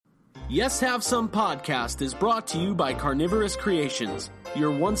Yes Have Some podcast is brought to you by Carnivorous Creations, your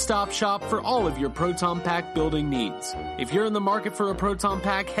one-stop shop for all of your Proton Pack building needs. If you're in the market for a Proton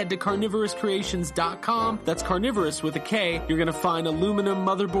Pack, head to carnivorouscreations.com. That's carnivorous with a K. You're going to find aluminum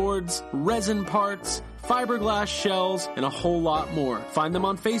motherboards, resin parts, fiberglass shells, and a whole lot more. Find them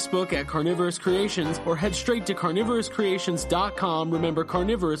on Facebook at Carnivorous Creations or head straight to carnivorouscreations.com, remember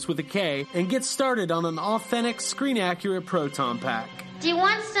carnivorous with a K, and get started on an authentic, screen-accurate Proton Pack. Do you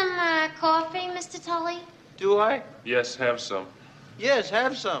want some coffee, Mr. Tully? Do I? Yes, have some. Yes,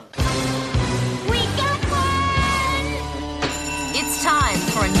 have some. We got one! It's time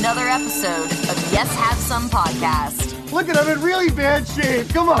for another episode of Yes Have Some podcast. Look at him in really bad shape.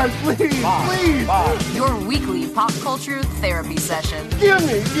 Come on, please, please. Your weekly pop culture therapy session. Give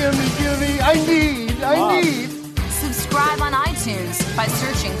me. I need. Subscribe on iTunes by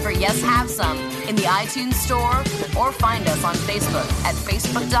searching for Yes Have Some in the iTunes store or find us on Facebook at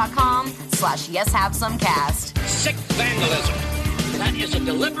facebook.com/YesHaveSomeCast. Sick vandalism. That is a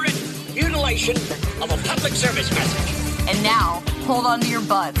deliberate mutilation of a public service message. And now, hold on to your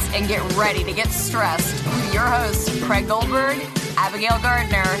butts and get ready to get stressed with your hosts, Craig Goldberg, Abigail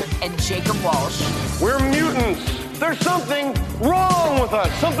Gardner, and Jacob Walsh. We're mutants. There's something wrong with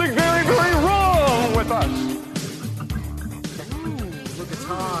us. Something very, very wrong with us.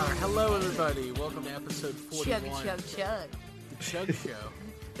 Hello, everybody. Welcome to episode 41. Chug. The Chug Show.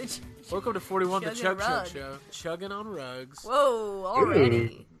 Welcome to 41, the Chug Show. Chugging on rugs. Whoa,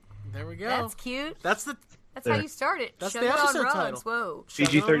 already. There we go. That's cute. That's how you start it. That's Chugging the episode on rugs. title. Whoa.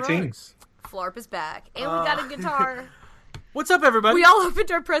 PG-13. Flarp is back. And we got a guitar. What's up, everybody? We all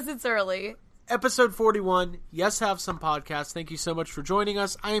opened our presents early. Episode 41, Yes Have Some podcast. Thank you so much for joining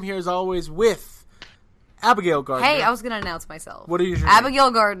us. I am here, as always, with Abigail Gardner. Hey, I was going to announce myself. What are you?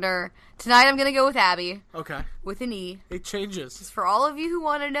 Abigail Gardner. Tonight I'm going to go with Abby. Okay. With an E. It changes. For all of you who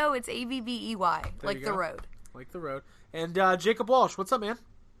want to know, it's A-B-B-E-Y. Like the road. Like the road. And Jacob Walsh, what's up, man?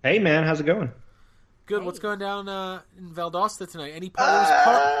 Hey, man, how's it going? Good. Hey. What's going down in Valdosta tonight? Any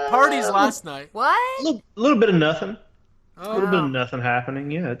parties last night? What? A little bit of nothing. A little bit of nothing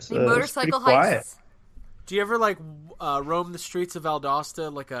happening. Yeah, it's motorcycle pretty quiet. heists. Do you ever roam the streets of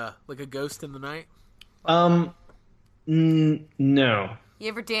Valdosta like a ghost in the night? No. You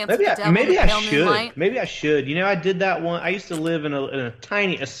ever dance with the devil? Maybe I should. Maybe I should. You know, I did that one. I used to live in a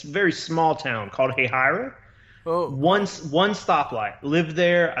very small town called Hayhira. Oh. One stoplight. Lived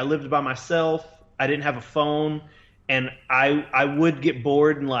there. I lived by myself. I didn't have a phone, and I would get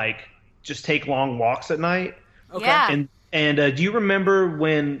bored and just take long walks at night. Okay. Yeah. And do you remember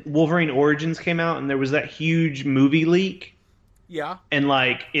when Wolverine Origins came out and there was that huge movie leak? Yeah. And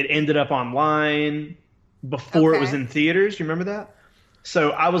it ended up online before it was in theaters. You remember that?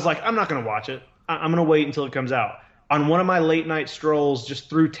 So I was like, I'm not going to watch it. I'm going to wait until it comes out. On one of my late night strolls just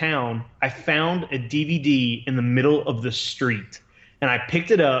through town, I found a DVD in the middle of the street. And I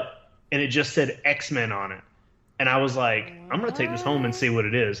picked it up, and it just said X-Men on it. And I was like, I'm going to take this home and see what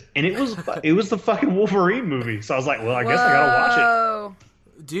it is. And it was the fucking Wolverine movie. So I was like, well, I guess I got to watch it.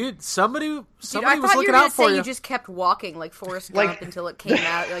 Dude, somebody I was thought looking out for you. You just kept walking like Forrest Gump until it came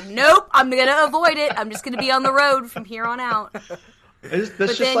out. You're like, nope, I'm going to avoid it. I'm just going to be on the road from here on out.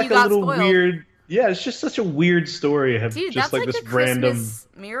 That's just like a little weird. Yeah, it's just such a weird story. Dude, just that's this a random Christmas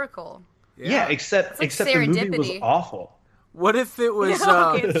miracle. Yeah, except the movie was awful. What if it was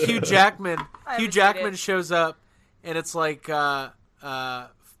Hugh Jackman? Hugh Jackman shows up, and it's like,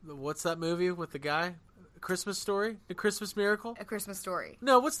 what's that movie with the guy? Christmas Story? The Christmas Miracle? A Christmas Story.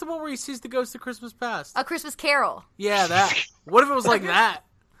 No, what's the one where he sees the ghost of Christmas past? A Christmas Carol. Yeah, that. What if it was like that?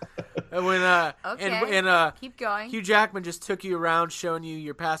 And when keep going. Hugh Jackman just took you around, showing you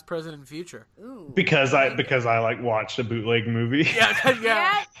your past, present, and future. Ooh. Because I watched a bootleg movie. Yeah.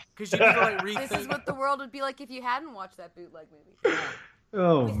 Because you need to rethink. This is what the world would be like if you hadn't watched that bootleg movie.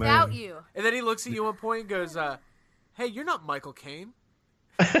 Oh Without man. you. And then he looks at you at one point and goes, "Hey, you're not Michael Caine."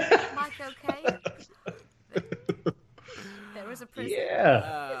 Michael Caine. There was a prison.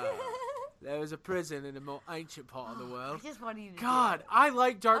 Yeah. There was a prison in a more ancient part of the world. I just wanted you to God, I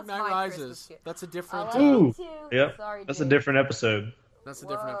like Dark That's Knight my Rises. Christmas gift. That's a different. Ooh. too. Yep. Sorry, That's dude. a different episode. That's a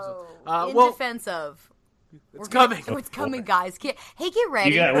different Whoa. episode. In defense of. It's coming. It's coming, guys. Hey, get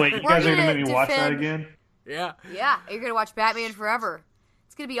ready. You guys are gonna make me watch that again? Yeah. Yeah, you're gonna watch Batman Forever.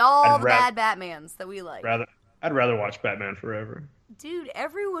 It's gonna be all the bad Batmans that we like. I'd rather watch Batman Forever. Dude,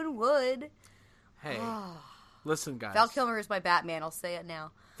 everyone would. Hey, listen, guys. Val Kilmer is my Batman. I'll say it now.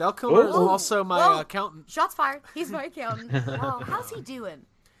 Val Kilmer is also my accountant. Shots fired. He's my accountant. Oh, how's he doing?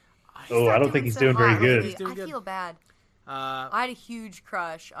 I don't think he's doing very good. I feel bad. I had a huge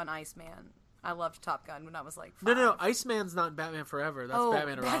crush on Iceman. I loved Top Gun when I was like 5. No. Iceman's not in Batman Forever. That's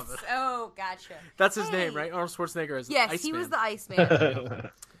Batman and Robin. Oh, gotcha. That's his name, right? Arnold Schwarzenegger is Yes, Iceman. he was the Iceman.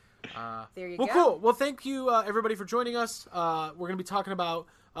 There you go. Well, cool. Well, thank you, everybody, for joining us. We're going to be talking about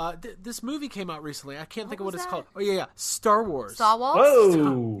this movie came out recently. I can't think of what it's called. Oh, yeah. Star Wars. Star Wars?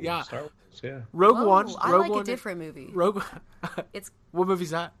 Whoa! Yeah. Star Wars, yeah. Rogue Whoa, One. I Rogue like One, a different movie. It's what movie's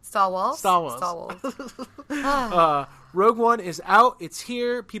that? Star Wars? Star Wars. Star Wars. Rogue One is out. It's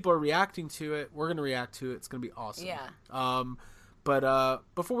here. People are reacting to it. We're going to react to it. It's going to be awesome. Yeah. But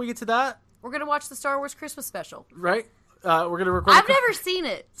before we get to that, We're going to watch the Star Wars Christmas special. right? We're going to record. I've never seen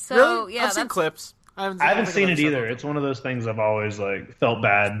it. So, Really? yeah. I've seen clips. I I haven't seen it either. It's one of those things I've always felt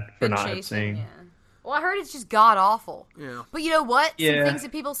bad for been not chasing, seeing. yeah. Well, I heard it's just god awful. Yeah. But you know what? Yeah. Some things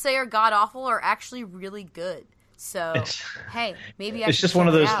that people say are god awful are actually really good. So, hey, maybe I It's should just one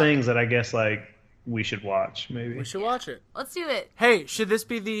of check it those out. things that I guess we should watch. Maybe We should watch it. Let's do it. Hey, should this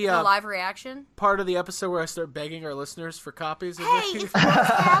be the A live reaction. part of the episode where I start begging our listeners for copies of Hey, this? if you guys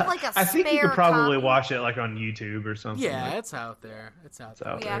have like a I think you spare could probably copy, watch it on YouTube or something. Yeah, it's out there. It's out there.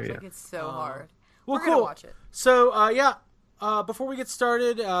 out we there, act yeah. like it's so hard. Well, We're cool. gonna watch it. So, before we get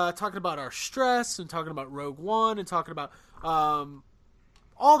started, talking about our stress and talking about Rogue One and talking about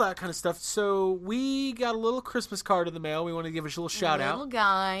all that kind of stuff. So, we got a little Christmas card in the mail. We want to give a little shout Little out.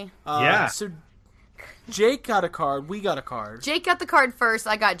 guy. Yeah. So, Jake got a card. We got a card. Jake got the card first.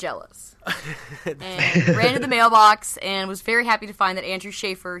 I got jealous. And ran to the mailbox and was very happy to find that Andrew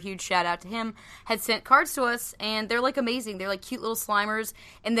Schaefer, huge shout out to him, had sent cards to us. And they're amazing. They're cute little Slimers.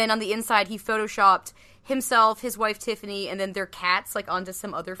 And then on the inside, he photoshopped himself, his wife Tiffany, and then their cats onto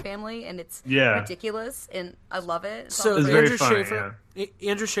some other family. And it's ridiculous. And I love it. It's So It's all very Andrew funny, Schaefer,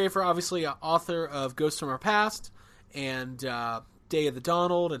 Andrew Schaefer, obviously author of Ghosts from Our Past and Day of the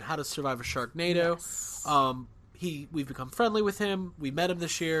Donald and How to Survive a Sharknado. Yes. We've become friendly with him. We met him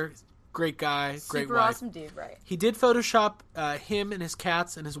this year. Great guy, great Super wife. awesome dude, right? He did Photoshop him and his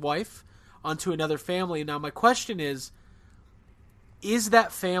cats and his wife onto another family. Now, my question is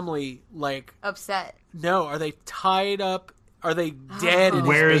that family Upset. no? Are they tied up? Are they dead? In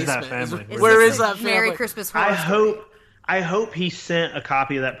Where his is that basement? family? Where this is a that family? Merry Christmas Horror I Story? hope he sent a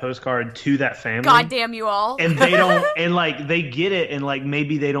copy of that postcard to that family. God damn you all. And they don't, and they get it, and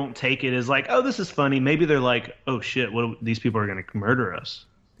maybe they don't take it as oh, this is funny. Maybe they're oh shit, these people are going to murder us.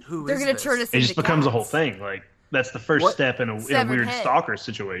 Who They're is going to this? turn us It into just becomes a whole cats. thing. That's the first step in a Severed weird head. stalker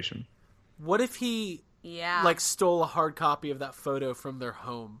situation. What if he Yeah. stole a hard copy of that photo from their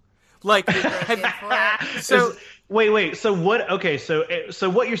home? Broke in for it. So Wait. So what? Okay. So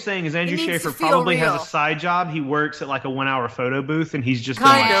what you're saying is Andrew It needs Schaefer to feel probably has real. a side job. He works at a 1 hour photo booth, and he's just been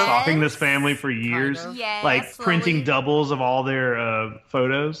Kind of. stalking this family for years, of. Yes, printing slowly. doubles of all their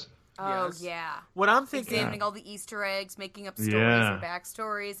photos. Oh, Yes. yeah. what I'm thinking, Examining all the Easter eggs, making up stories Yeah. or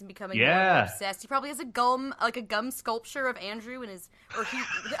backstories, and becoming more Yeah. and more obsessed. He probably has a gum sculpture of Andrew in his, or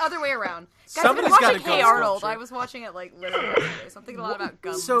the other way around. Guys, I've been Somebody's got watching a gum Hey Arnold. sculpture. I was watching it literally yesterday, so I'm thinking a lot about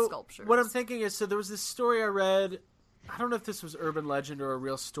gum so sculptures. what I'm thinking is, so there was this story I read. I don't know if this was urban legend or a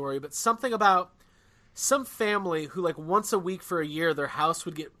real story, but something about some family who once a week for a year their house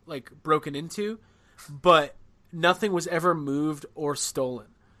would get broken into, but nothing was ever moved or stolen.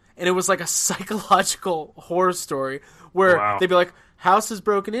 And it was a psychological horror story where Wow. they'd be like, house is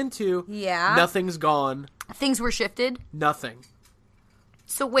broken into, Yeah. nothing's gone, Things were shifted. nothing.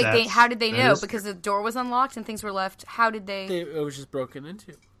 So wait, That's- how did they that know? is- Because the door was unlocked and things were left. How did they? It was just broken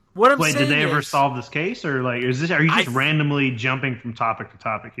into. What I'm Wait, saying did they ever is, solve this case, or is this? Are you just randomly jumping from topic to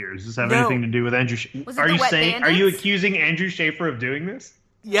topic here? Does this have No. anything to do with Andrew? Was it Are the you Wet saying? Are you Bandits? accusing Andrew Schaefer of doing this?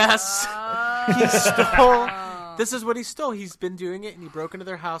 Yes. He stole. This is what he stole. He's been doing it, and he broke into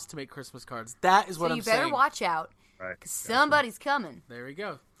their house to make Christmas cards. That is what So I'm you better saying. watch out, Right. because somebody's coming. There we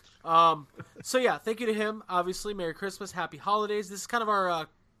go. So yeah, thank you to him. Obviously, Merry Christmas, Happy Holidays. This is kind of our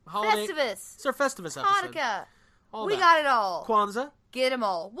holiday. Festivus, It's our Festivus episode. Hanukkah. All We that. got it all. Kwanzaa, Get them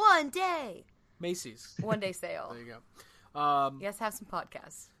all. One day. Macy's. One day sale. There you go. You guys have some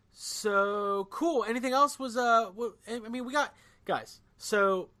podcasts. So cool. Anything else was we got guys.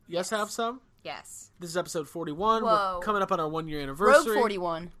 So yes, have some. Yes. This is episode 41. Whoa. We're coming up on our 1 year Rogue anniversary.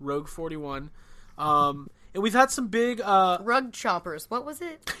 41. Rogue 41. And we've had some big Rug chompers. What was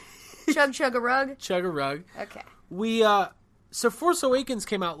it? Chug chug a rug? chug a rug. Okay. We so Force Awakens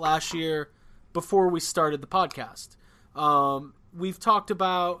came out last year before we started the podcast. We've talked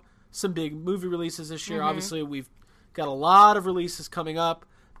about some big movie releases this year. Obviously, we've got a lot of releases coming up.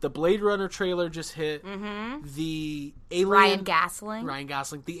 The Blade Runner trailer just hit. Mm-hmm. The Alien... Ryan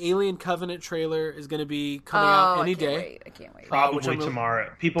Gosling. The Alien Covenant trailer is going to be coming out any day. I can't wait. Probably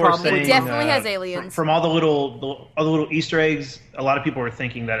tomorrow. People are saying... It definitely has aliens. From all the little Easter eggs, a lot of people are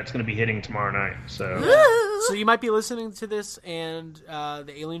thinking that it's going to be hitting tomorrow night. So you might be listening to this, and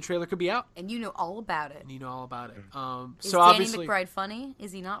the Alien trailer could be out. And you know all about it. Is so Danny obviously, McBride funny?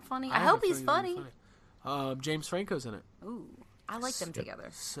 Is he not funny? I hope he's funny. James Franco's in it. Ooh, I like them together.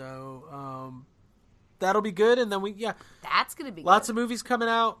 So that'll be good, and then that's gonna be lots good. of movies coming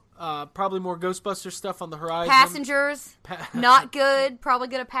out. Probably more Ghostbusters stuff on the horizon. Passengers, not good. Probably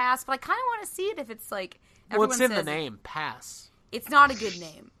gonna pass, but I kind of want to see it if it's like. What's in the name? Pass. It's not a good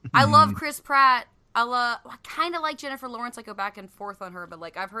name. I love Chris Pratt. I kind of like Jennifer Lawrence. I go back and forth on her, but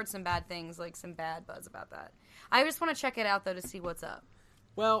like I've heard some bad things, like some bad buzz about that. I just want to check it out though to see what's up.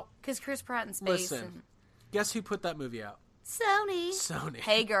 Well, because Chris Pratt in space. Listen, guess who put that movie out? Sony.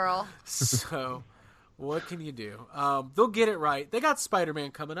 Hey, girl. So, what can you do? They'll get it right. They got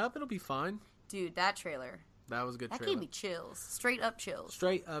Spider-Man coming up. It'll be fine. Dude, that trailer. That was a good trailer. That gave me chills. Straight up chills.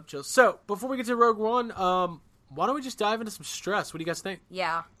 So, before we get to Rogue One, why don't we just dive into some stress? What do you guys think?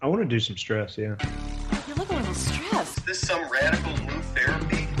 Yeah. I want to do some stress, yeah. You're looking a little stressed. Is this some radical new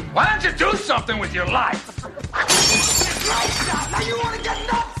therapy? Why don't you do something with your life? Now you want to get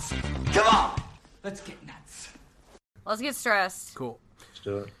nuts? Come on, let's get nuts. Let's get stressed. Cool. Let's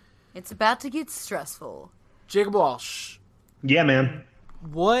do it. It's about to get stressful. Jacob Walsh. Yeah, man.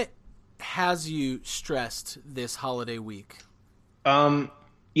 What has you stressed this holiday week? Like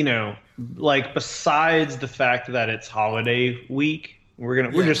besides the fact that it's holiday week,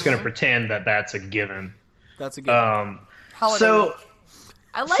 we're just gonna pretend that that's a given. That's a given. Holiday week.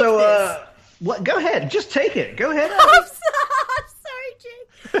 I like this. What? Go ahead. Just take it. Go ahead. I'm sorry,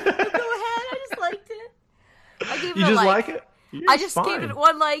 Jake. Go ahead. I just liked it. I gave it You a just like. it? I just gave it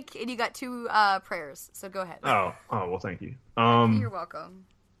one like, and you got 2 prayers. So go ahead. Oh, well, thank you. You're welcome.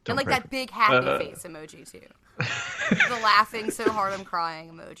 And like that big happy face emoji too. The laughing so hard I'm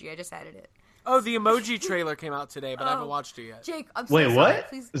crying emoji. I just added it. Oh, the emoji trailer came out today, but I haven't watched it yet. Jake, I'm so Wait, sorry. what?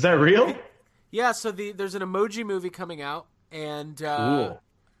 Please. Is that real? Yeah, so there's an emoji movie coming out, and cool.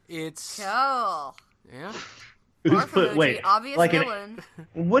 It's cool. Yeah. Wait, obvious villain.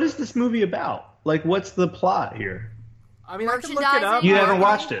 What is this movie about? Like, what's the plot here? I mean, I can look it up. You haven't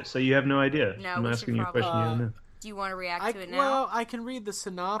watched it, so you have no idea. No, I'm asking you a question you don't know. Do you want to react to it now? Well, I can read the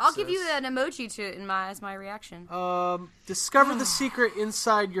synopsis. I'll give you an emoji to it as my reaction. Discover the secret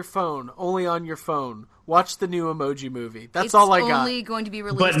inside your phone, only on your phone. Watch the new Emoji Movie. That's all I got. It's only going to be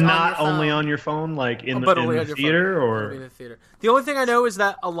released but not on your only phone. on your phone, like in the theater, or in the theater. The only thing I know is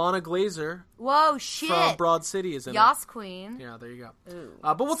that Alana Glazer, whoa, shit, from Broad City is in Yas it. Queen. Yeah, there you go. Ooh.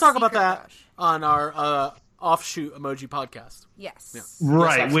 But we'll talk about that crush. on our offshoot emoji podcast. Yes. Yeah.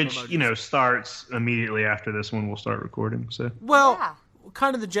 Right, which starts immediately after this one. We'll start recording. So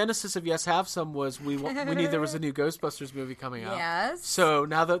kind of the genesis of Yes Have Some was we knew there was a new Ghostbusters movie coming out. Yes. So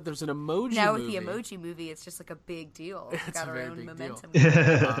now that there's an emoji now movie, with the emoji movie, it's just like a big deal. It's got a our very own big momentum.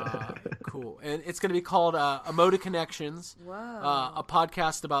 Cool. And it's going to be called Emotica Connections. Whoa. A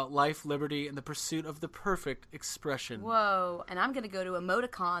podcast about life, liberty, and the pursuit of the perfect expression. Whoa. And I'm going to go to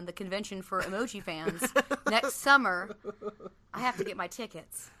Emoticon, the convention for emoji fans, next summer. I have to get my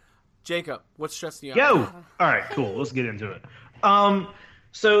tickets. Jacob, what's stressing you out? Yo! All right, cool. Let's get into it.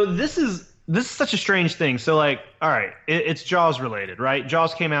 So this is such a strange thing. So like, all right, it's Jaws related, right?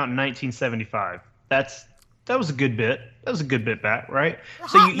 Jaws came out in 1975. That was a good bit. That was a good bit back, right?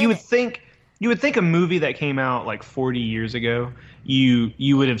 So you would think a movie that came out like 40 years ago,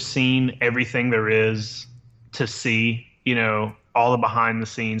 you would have seen everything there is to see, all the behind the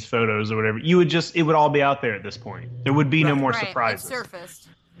scenes photos or whatever. It would all be out there at this point. There would be no more surprises. It surfaced.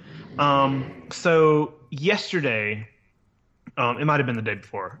 So yesterday, it might have been the day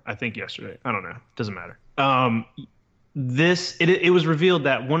before. I think yesterday. I don't know. Doesn't matter. It was revealed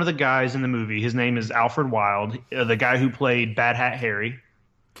that one of the guys in the movie, his name is Alfred Wilde, the guy who played Bad Hat Harry.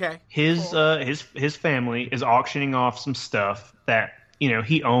 Okay. His family is auctioning off some stuff that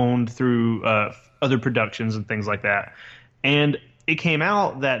he owned through other productions and things like that. And it came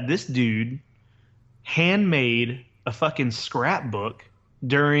out that this dude handmade a fucking scrapbook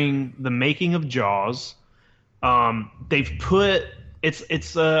during the making of Jaws. They've put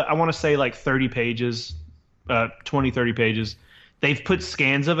it's I want to say like 30 pages, 30 pages. They've put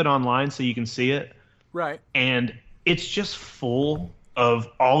scans of it online so you can see it. Right. And it's just full of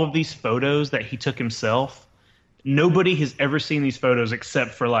all of these photos that he took himself. Nobody has ever seen these photos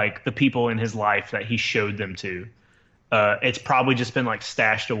except for like the people in his life that he showed them to. It's probably just been like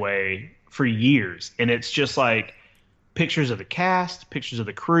stashed away for years. And it's just like pictures of the cast, pictures of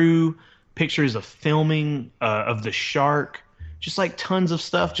the crew, pictures of filming of the shark, just like tons of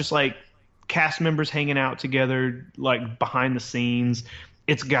stuff, just like cast members hanging out together, like behind the scenes.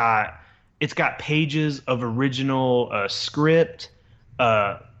 It's got pages of original script,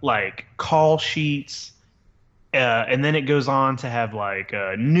 like call sheets, and then it goes on to have like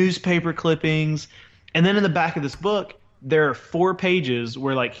newspaper clippings, and then in the back of this book there are 4 pages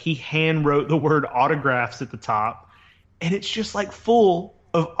where like he hand wrote the word autographs at the top, and it's just like full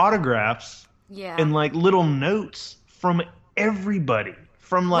of autographs and like little notes from everybody,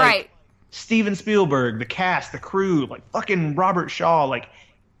 from like Steven Spielberg, the cast, the crew, like fucking Robert Shaw, like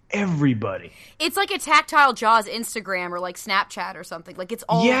everybody. It's like a tactile Jaws Instagram or like Snapchat or something. Like it's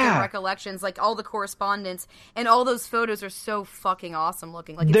all of their recollections, like all the correspondence, and all those photos are so fucking awesome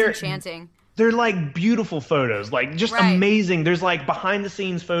looking. Like it's enchanting. They're like beautiful photos, like just amazing. There's like behind the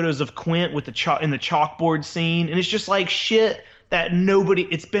scenes photos of Quint with the in the chalkboard scene, and it's just like shit that nobody.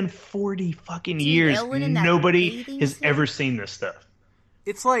 It's been 40 fucking years. Nobody has ever seen this stuff.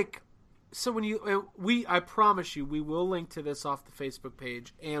 It's like. So when I promise you, we will link to this off the Facebook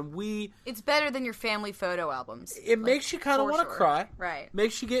page, and it's better than your family photo albums. It makes you kind of want to cry. Right.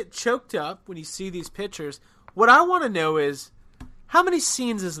 Makes you get choked up when you see these pictures. What I want to know is, how many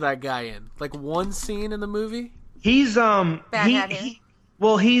scenes is that guy in? Like one scene in the movie? He's, he's in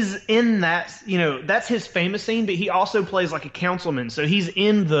that, that's his famous scene, but he also plays like a councilman. So he's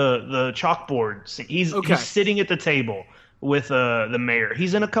in the chalkboard scene. He's sitting at the table with the mayor.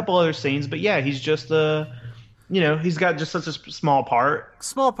 He's in a couple other scenes, but yeah, he's just he's got just such a small part.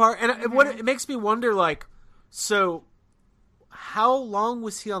 And what it makes me wonder, like, so how long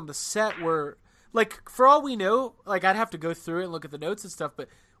was he on the set? Where, like, for all we know, like, I'd have to go through it and look at the notes and stuff, but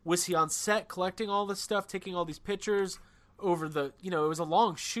was he on set collecting all this stuff, taking all these pictures over the, it was a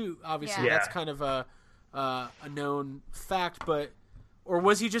long shoot, obviously. That's kind of a known fact, but, or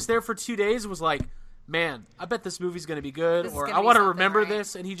was he just there for 2 days and was like, man, I bet this movie's going to be good, or I want to remember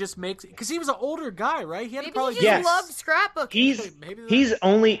this, and he just makes it, because he was an older guy, right? He had maybe probably he just loved scrapbooking.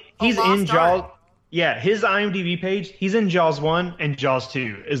 He's in Jaws. Yeah, his IMDb page, he's in Jaws 1 and Jaws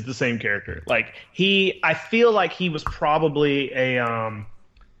 2 is the same character. Like I feel like he was probably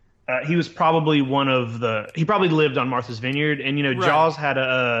he probably lived on Martha's Vineyard, and Jaws had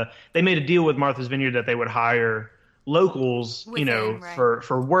they made a deal with Martha's Vineyard that they would hire locals,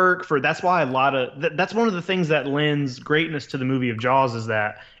 for work. That's why that's one of the things that lends greatness to the movie of Jaws, is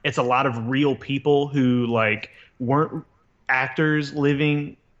that it's a lot of real people who like weren't actors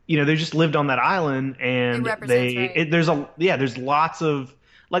living, they just lived on that island, and there's lots of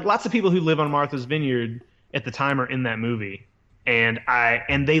people who live on Martha's Vineyard at the time are in that movie, and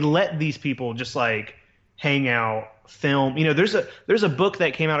they let these people just like hang out, film. There's a book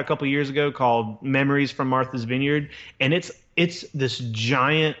that came out a couple years ago called Memories from Martha's Vineyard, and it's this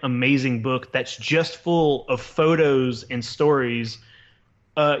giant, amazing book that's just full of photos and stories,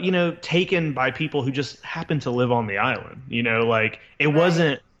 taken by people who just happen to live on the island.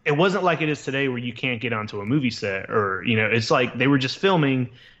 It wasn't like it is today where you can't get onto a movie set, or it's like they were just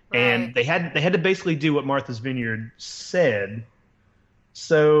filming, and they had to basically do what Martha's Vineyard said.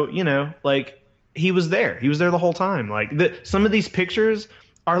 So he was there. He was there the whole time. Like some of these pictures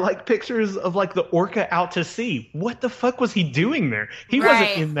are like pictures of like the orca out to sea. What the fuck was he doing there? He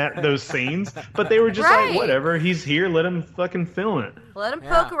wasn't in those scenes, but they were just like, whatever. He's here. Let him fucking film it. Let him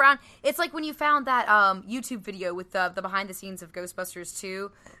poke around. It's like when you found that YouTube video with the behind the scenes of Ghostbusters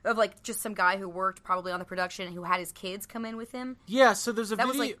 2, of like just some guy who worked probably on the production and who had his kids come in with him. Yeah. So there's a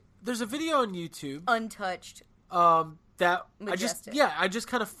video. There's a video on YouTube, untouched. That Majestic. I just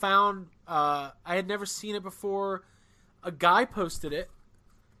kind of found. I had never seen it before. A guy posted it,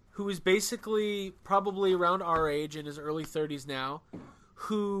 who is basically probably around our age, in his early 30s now,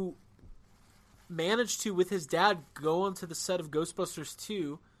 who managed to, with his dad, go onto the set of Ghostbusters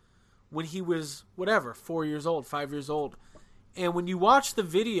 2 when he was, 4 years old, 5 years old. And when you watch the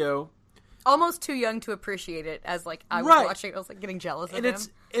video... Almost too young to appreciate it, as like I was watching, I was like getting jealous of him.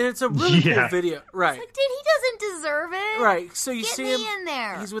 It's a really cool video, right? It's like, dude, he doesn't deserve it, right? So you Get see me him in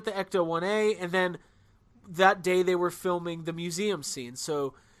there. He's with the Ecto 1A, and then that day they were filming the museum scene.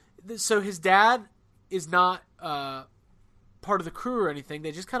 So his dad is not part of the crew or anything.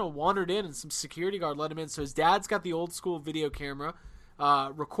 They just kind of wandered in, and some security guard let him in. So his dad's got the old school video camera,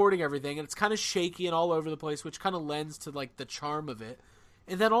 recording everything, and it's kind of shaky and all over the place, which kind of lends to like the charm of it.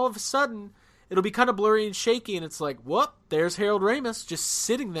 And then all of a sudden, it'll be kind of blurry and shaky, and it's like, whoop, there's Harold Ramis just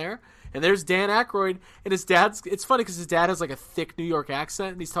sitting there, and there's Dan Aykroyd, and his dad's... It's funny because his dad has like a thick New York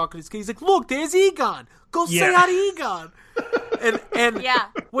accent, and he's talking to his kid. He's like, look, there's Egon. Go say hi to Egon. and Yeah.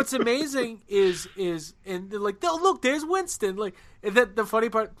 what's amazing is and they're like, oh look, there's Winston. Like, and then the funny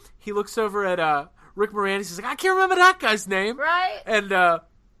part, he looks over at Rick Moranis. He's like, I can't remember that guy's name. Right. And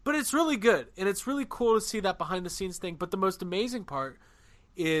but it's really good, and it's really cool to see that behind the scenes thing. But the most amazing part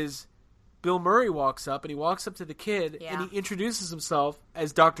is Bill Murray walks up, and he walks up to the kid, and he introduces himself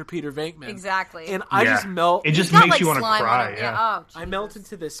as Dr. Peter Venkman. Exactly. And I just melt. It just He's got, makes you want to slime on cry. him. Yeah. Oh, I melt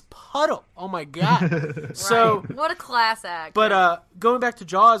into this puddle. Oh my god! So, what a class act. but going back to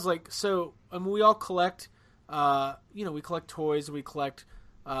Jaws, like, so I mean, we all collect, we collect toys, we collect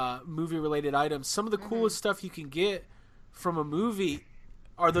movie-related items. Some of the coolest stuff you can get from a movie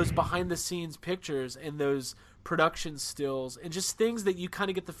are those behind-the-scenes pictures and those production stills and just things that you kind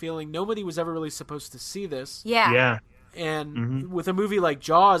of get the feeling nobody was ever really supposed to see this. yeah. And with a movie like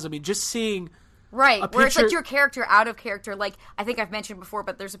Jaws, I mean, just seeing Right, where it's picture- like your character out of character. Like, I think I've mentioned before,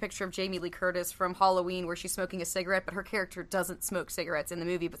 but there's a picture of Jamie Lee Curtis from Halloween where she's smoking a cigarette, but her character doesn't smoke cigarettes in the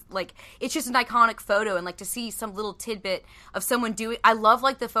movie. But, like, it's just an iconic photo, and, like, to see some little tidbit of someone doing... I love,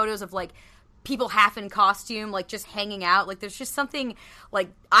 like, the photos of, like, people half in costume, like, just hanging out. Like, there's just something, like,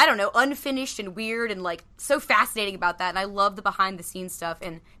 I don't know, unfinished and weird and, like, so fascinating about that. And I love the behind-the-scenes stuff.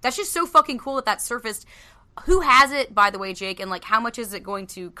 And that's just so fucking cool that surfaced. Who has it, by the way, Jake? And, like, how much is it going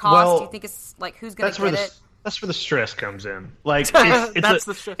to cost? Well, Do you think it's, like, who's going to get it? That's where the stress comes in. Like,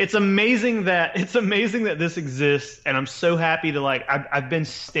 it's amazing that this exists, and I'm so happy to, like, I've been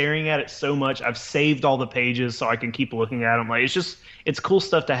staring at it so much. I've saved all the pages so I can keep looking at them. Like, it's cool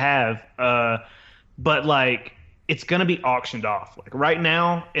stuff to have. But like, it's gonna be auctioned off. Like right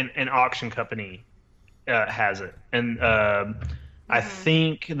now, an auction company has it, and I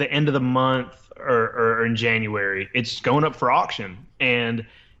think the end of the month or in January, it's going up for auction, and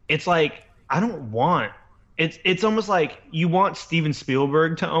it's like I don't want. It's almost like you want Steven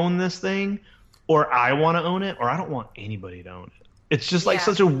Spielberg to own this thing, or I want to own it, or I don't want anybody to own it. It's just like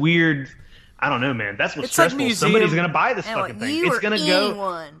such a weird. I don't know, man. That's what's It's stressful. like Somebody's gonna buy this fucking thing. It's gonna go.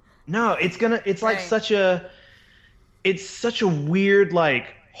 Anyone. No, it's like such a. It's such a weird,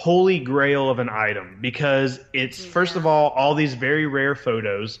 like, holy grail of an item, because it's first of all these very rare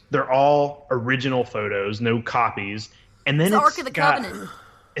photos. They're all original photos, no copies, and then It's the Ark of the Covenant.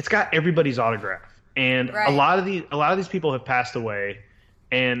 It's got everybody's autograph. And a lot of these people have passed away,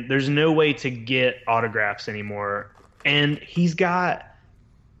 and there's no way to get autographs anymore. And he's got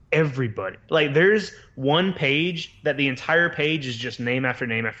everybody. Like, there's one page that the entire page is just name after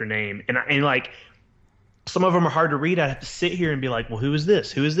name after name, and like some of them are hard to read. I have to sit here and be like, well, who is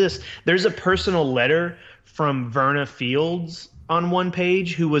this? Who is this? There's a personal letter from Verna Fields on one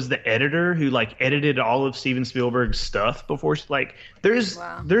page, who was the editor who, like, edited all of Steven Spielberg's stuff before. Like, there's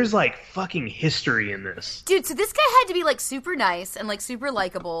like fucking history in this, Dude, so this guy had to be, like, super nice and, like, super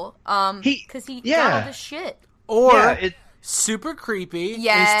likable, because he got all this shit. Or super creepy.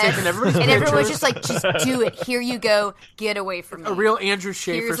 Yes. He's taking everybody's and pictures. everyone's just like, just do it. Here you go. Get away from me. A real Andrew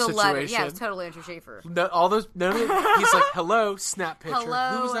Schaefer Here's a situation. letter. Yeah, it's totally Andrew Schaefer. He's like, hello, snap picture.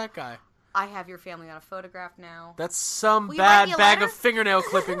 Hello. Who was that guy? I have your family on a photograph now. That's some Will you write me bad a bag letter? of fingernail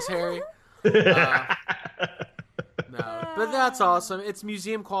clippings, Harry. No, but that's awesome. It's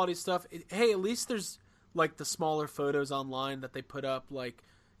museum quality stuff. Hey, at least there's, like, the smaller photos online that they put up. Like,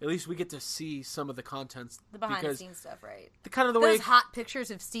 at least we get to see some of the contents. The behind-the-scenes stuff, right? The kind of the Those way. hot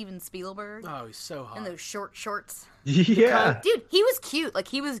pictures of Steven Spielberg. Oh, he's so hot. And those short shorts. Yeah. Dude, he was cute. Like,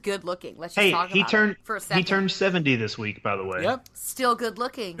 he was good looking. Let's just Hey, talk he about turned it for a second. he turned 70 this week, by the way. Yep. Still good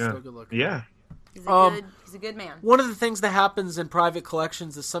looking. Yeah. Still good looking. Yeah. He's a good man. One of the things that happens in private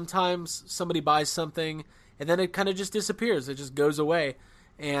collections is sometimes somebody buys something and then it kind of just disappears. It just goes away.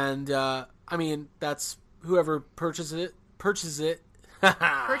 And, I mean, that's whoever purchases it. Purchases.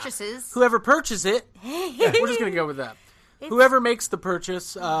 Whoever purchases it. We're just going to go with that. Whoever makes the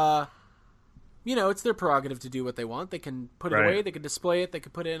purchase, it's their prerogative to do what they want. They can put it away. They can display it. They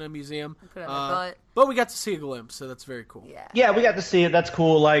can put it in a museum. Put it on their butt. But we got to see a glimpse, so that's very cool. Yeah, we got to see it. That's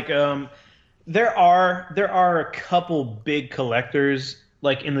cool. Like, there are a couple big collectors,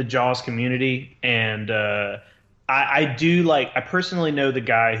 like, in the Jaws community, and I personally know the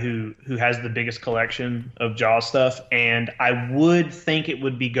guy who has the biggest collection of Jaws stuff, and I would think it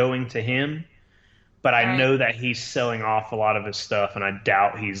would be going to him, but I know that he's selling off a lot of his stuff, and I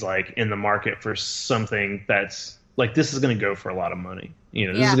doubt he's, like, in the market for something that's like, this is going to go for a lot of money.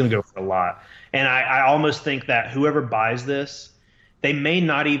 This is going to go for a lot, and I almost think that whoever buys this, they may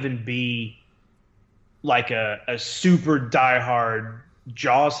not even be like a super diehard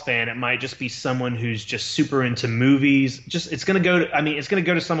Jaws fan. It might just be someone who's just super into movies. It's going to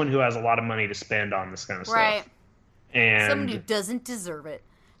go to someone who has a lot of money to spend on this kind of stuff. And someone who doesn't deserve it.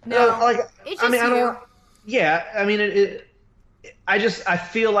 No, it's just I don't. Yeah, I mean, I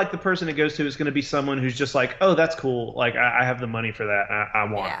feel like the person it goes to is going to be someone who's just like, oh, that's cool. Like I have the money for that. I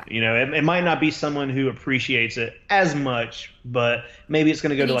want it. You know, it might not be someone who appreciates it as much, but maybe it's going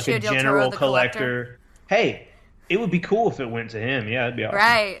to go to like a general collector. Hey, it would be cool if it went to him. Yeah, it'd be awesome.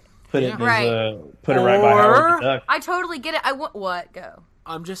 Right. Put it right by Howard the Duck. I totally get it. What? Go.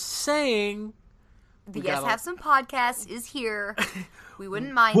 I'm just saying. The Yes Have Some podcast is here. We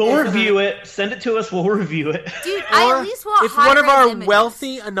wouldn't mind. We'll review it. Send it to us. We'll review it. Dude, I at least want if one of our images.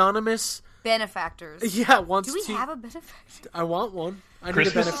 Wealthy anonymous benefactors. wants to. Do we have a benefactor? I want one. I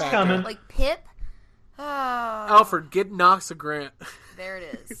Christmas need a benefactor. is coming. Like Pip. Alfred, get Knox a grant. There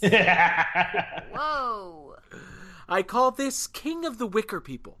it is. Whoa. I call this King of the Wicker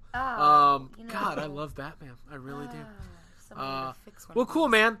People. God, I love Batman. I really do. Well, cool,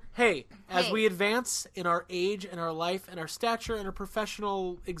 man. Hey, as we advance in our age and our life and our stature and our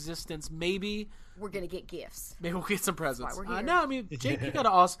professional existence, maybe we're gonna get gifts. Maybe we'll get some presents. We're here. No, I mean, Jake, you got to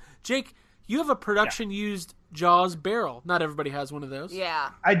awesome. Jake, you have a production-used Jaws barrel. Not everybody has one of those.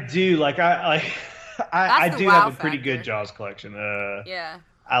 Yeah, I do. Like I do have a pretty good Jaws collection. Yeah,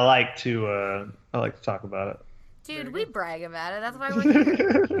 I like to talk about it. Dude, we brag about it. That's why we're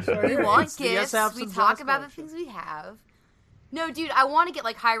here. We want gifts. We talk about the things we have. No, dude, I want to get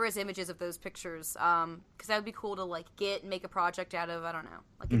like high-res images of those pictures, because that would be cool to like get and make a project out of. I don't know,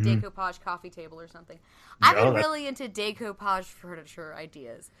 like a decoupage coffee table or something. I've been really into decoupage furniture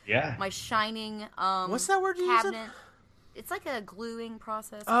ideas. Yeah, my shining what's that word you cabinet. using? It's like a gluing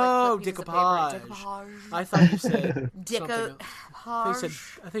process. Oh, like decoupage. I thought you said decoupage. I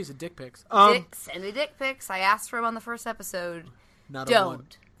think you said dick pics. Send me dick pics. I asked for them on the first episode.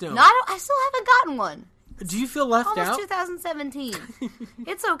 Don't. I still haven't gotten one. Do you feel left out? Almost 2017.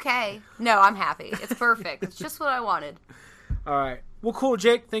 It's okay. No, I'm happy. It's perfect. It's just what I wanted. All right. Well, cool,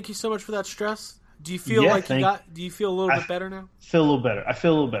 Jake. Thank you so much for that stress. Do you feel do you feel a little bit better now? I feel a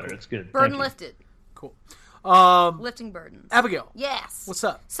little better. It's good. Burden lifted. Cool. Lifting burdens. Abigail. Yes. What's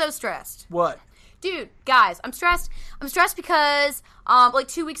up? So stressed. What? Dude, guys, I'm stressed. I'm stressed because, like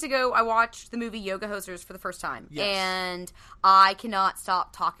 2 weeks ago, I watched the movie Yoga Hosers for the first time. Yes. And I cannot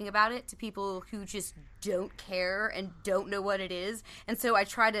stop talking about it to people who just don't care and don't know what it is. And so I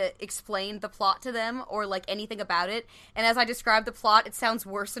try to explain the plot to them or, like, anything about it. And as I describe the plot, it sounds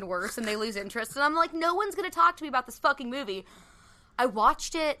worse and worse, and they lose interest. And I'm like, no one's going to talk to me about this fucking movie. I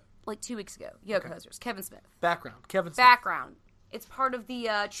watched it, like, 2 weeks ago. Yoga Hosers. Kevin Smith. Kevin Smith. Background. It's part of the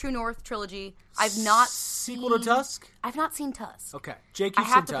True North trilogy. I've not sequel to Tusk. I've not seen Tusk. Okay, Jake, you've I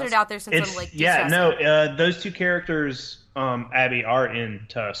have seen to Tusk. put it out there since I'm like those two characters, Abby, are in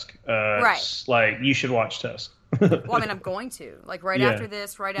Tusk. Right. Like you should watch Tusk. Well, I mean, I'm going to after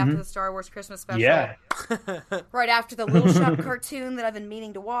this, after the Star Wars Christmas special. Yeah. Right after the Little Shop cartoon that I've been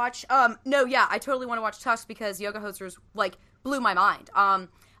meaning to watch. I totally want to watch Tusk because Yoga Hosers like blew my mind.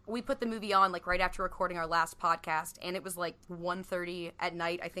 We put the movie on like right after recording our last podcast, and it was like 1:30 at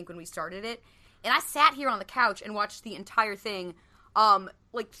night, I think, when we started it. And I sat here on the couch and watched the entire thing,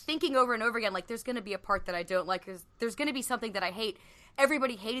 like thinking over and over again, like there's going to be a part that I don't like, there's going to be something that I hate.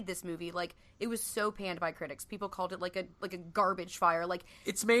 Everybody hated this movie. Like it was so panned by critics. People called it like a garbage fire. Like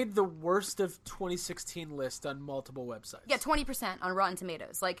it's made the worst of 2016 list on multiple websites. Yeah, 20% on Rotten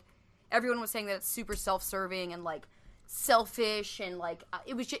Tomatoes. Like everyone was saying that it's super self-serving and like selfish, and like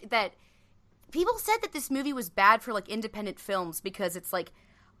it was just that people said that this movie was bad for like independent films because it's like,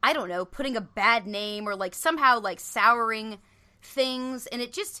 I don't know, putting a bad name or like somehow like souring things, and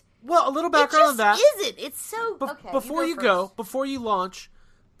it just a little background on that. Isn't it's so okay? Before you launch,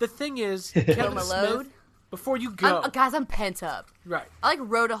 the thing is, Kevin Smith. Before you go, guys, I'm pent up. Right. I like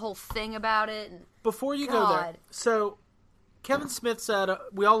wrote a whole thing about it. And, before you go there, so. Kevin Smith said,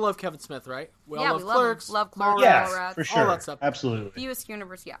 we all love Kevin Smith, right? We all love Clerks. Love Clerks. Yeah, for sure. All that stuff. Absolutely. Fewest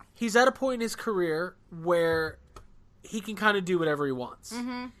Universe, yeah. He's at a point in his career where he can kind of do whatever he wants.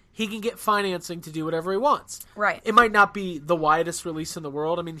 Mm-hmm. He can get financing to do whatever he wants. Right. It might not be the widest release in the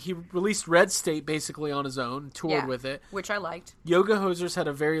world. I mean, he released Red State basically on his own, toured with it. Which I liked. Yoga Hosers had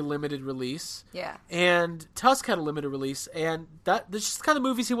a very limited release. Yeah. And Tusk had a limited release. And that's just the kind of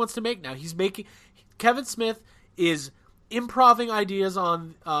movies he wants to make now. Kevin Smith is improving ideas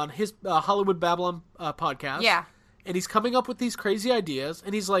on his Hollywood Babylon podcast. Yeah. And he's coming up with these crazy ideas.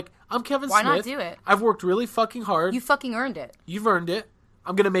 And he's like, I'm Kevin Smith. Why not do it? I've worked really fucking hard. You fucking earned it. You've earned it.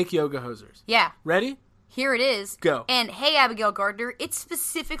 I'm going to make Yoga Hosers. Yeah. Ready? Here it is. Go. And hey, Abigail Gardner, it's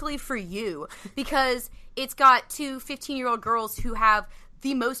specifically for you because it's got two 15-year-old girls who have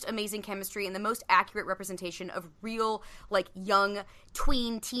the most amazing chemistry and the most accurate representation of real, like, young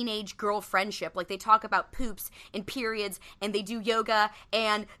teenage girl friendship. Like, they talk about poops and periods, and they do yoga,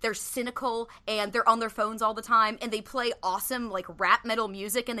 and they're cynical, and they're on their phones all the time, and they play awesome, like, rap metal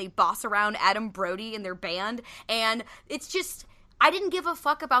music, and they boss around Adam Brody and their band, and it's just... I didn't give a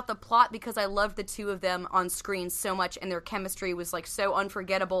fuck about the plot because I loved the two of them on screen so much, and their chemistry was, like, so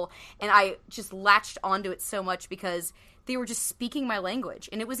unforgettable, and I just latched onto it so much because they were just speaking my language,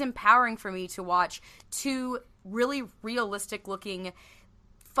 and it was empowering for me to watch two really realistic-looking,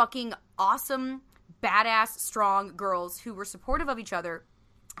 fucking awesome, badass, strong girls who were supportive of each other,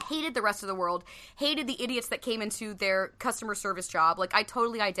 hated the rest of the world, hated the idiots that came into their customer service job. Like, I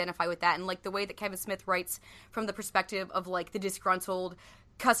totally identify with that. And, like, the way that Kevin Smith writes from the perspective of, like, the disgruntled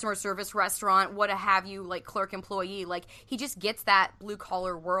customer service restaurant, what have you, like, clerk employee, like, he just gets that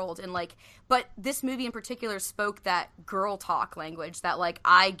blue-collar world. And, like, but this movie in particular spoke that girl talk language that, like,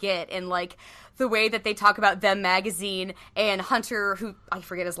 I get. And, like, the way that they talk about Them Magazine and Hunter, who, I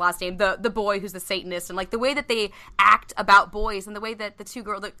forget his last name, the boy who's the Satanist, and, like, the way that they act about boys, and the way that the two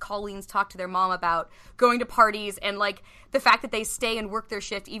girls, that Colleen's talk to their mom about going to parties, and, like, the fact that they stay and work their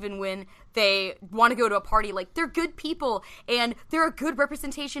shift even when they want to go to a party. Like, they're good people, and they're a good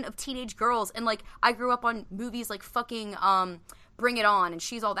representation of teenage girls. And, like, I grew up on movies like fucking Bring It On and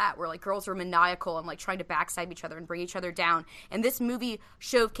She's All That, where, like, girls are maniacal and, like, trying to backstab each other and bring each other down. And this movie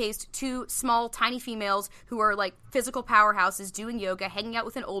showcased two small, tiny females who are, like, physical powerhouses doing yoga, hanging out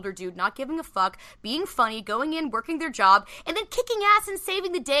with an older dude, not giving a fuck, being funny, going in, working their job, and then kicking ass and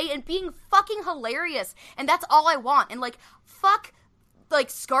saving the day and being fucking hilarious. And that's all I want. And, like, fuck, like,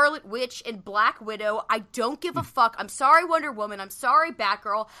 Scarlet Witch and Black Widow. I don't give a fuck. I'm sorry, Wonder Woman. I'm sorry,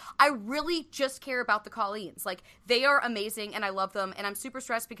 Batgirl. I really just care about the Colleens. Like, they are amazing, and I love them, and I'm super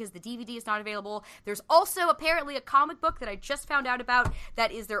stressed because the DVD is not available. There's also apparently a comic book that I just found out about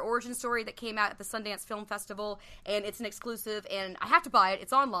that is their origin story that came out at the Sundance Film Festival, and it's an exclusive, and I have to buy it.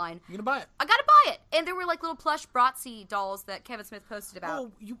 It's online. You gonna buy it? I gotta buy it. And there were, like, little plush Bratzy dolls that Kevin Smith posted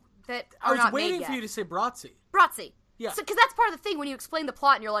about that are not made yet. I was waiting for you to say Bratzy. Bratzy. Yeah. Because that's part of the thing when you explain the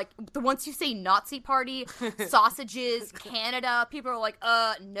plot and you're like, once you say Nazi party, sausages, Canada, people are like,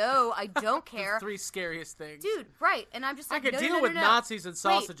 no, I don't care. The three scariest things. Dude, right. And I'm just like, I could deal with Nazis and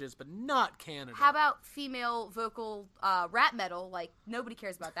sausages, but not Canada. How about female vocal rap metal? Like, nobody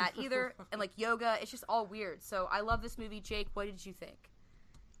cares about that either. And, like, yoga, it's just all weird. So I love this movie. Jake, what did you think?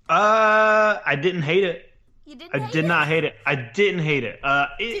 I didn't hate it. You didn't I did not hate it. I didn't hate it.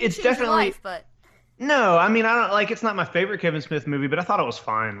 It's definitely... your life, but... No, I mean, I don't like. It's not my favorite Kevin Smith movie, but I thought it was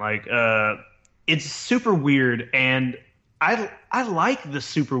fine. Like, it's super weird, and I like the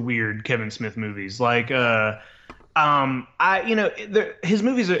super weird Kevin Smith movies. Like, his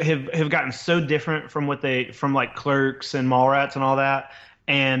movies have gotten so different from like Clerks and Mallrats and all that.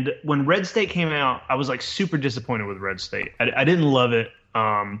 And when Red State came out, I was like super disappointed with Red State. I didn't love it.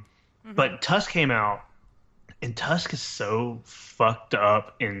 But Tusk came out. And Tusk is so fucked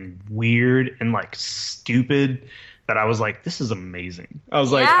up and weird and, like, stupid that I was like, this is amazing. I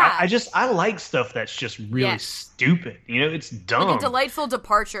was like, I like stuff that's just really stupid. You know, it's dumb. Like a delightful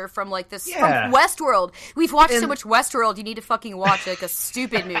departure from, like, this from Westworld. We've watched so much Westworld, you need to fucking watch, like, a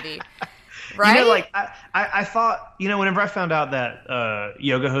stupid movie. Right? You know, like, I thought, you know, whenever I found out that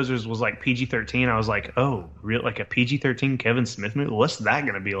Yoga Hosers was, like, PG-13, I was like, oh, like a PG-13 Kevin Smith movie? What's that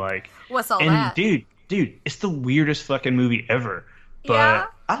going to be like? What's all that? Dude, it's the weirdest fucking movie ever, but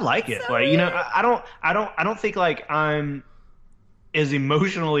I like it. So like, you know, I don't think like I'm as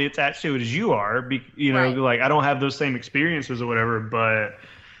emotionally attached to it as you are. You know, like I don't have those same experiences or whatever. But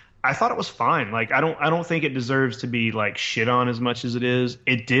I thought it was fine. Like I don't think it deserves to be like shit on as much as it is.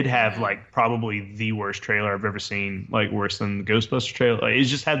 It did have like probably the worst trailer I've ever seen. Like worse than the Ghostbusters trailer. Like, it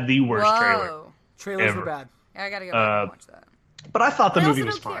just had the worst trailer. Trailers were bad. I gotta go back and watch that. But I thought the movie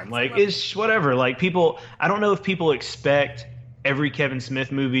was fine. Like, it's whatever. Like, people... I don't know if people expect every Kevin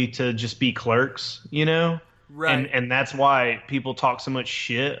Smith movie to just be Clerks, you know? Right. And that's why people talk so much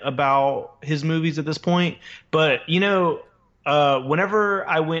shit about his movies at this point. But, you know, whenever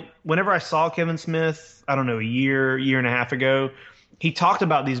I saw Kevin Smith, I don't know, a year and a half ago, he talked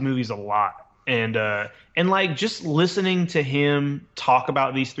about these movies a lot. And like just listening to him talk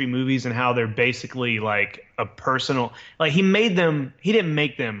about these three movies and how they're basically like a personal, like he didn't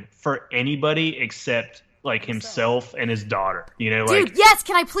make them for anybody except like himself and his daughter. You know, Dude, like yes,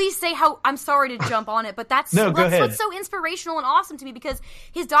 can I please say how, I'm sorry to jump on it, but that's No, go ahead. what's so inspirational and awesome to me, because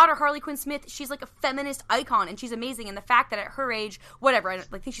his daughter, Harley Quinn Smith, she's like a feminist icon, and she's amazing, and the fact that at her age, whatever, I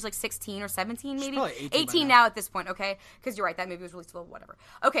think she's like 16 or 17 maybe? probably 18 by 18 now at this point, okay? Because you're right, that movie was released, well, whatever.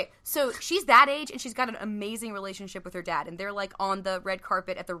 Okay, so she's that age, and she's got an amazing relationship with her dad, and they're like on the red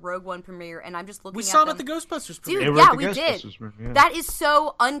carpet at the Rogue One premiere, and I'm just looking We at saw him them. at the Ghostbusters Dude, premiere. yeah, the we did. Ghostbusters premiere, yeah. That is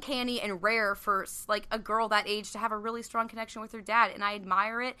so uncanny and rare for like a girl that age to have a really strong connection with her dad, and I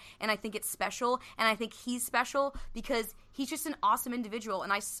admire it, and I think it's special, and I think he's special because he's just an awesome individual,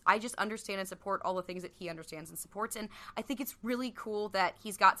 and I just understand and support all the things that he understands and supports, and I think it's really cool that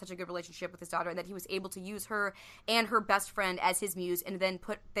he's got such a good relationship with his daughter, and that he was able to use her and her best friend as his muse, and then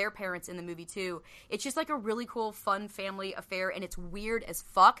put their parents in the movie too. It's just like a really cool, fun family affair, and it's weird as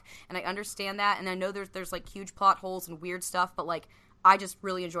fuck, and I understand that, and I know there's like huge plot holes and weird stuff, but like, I just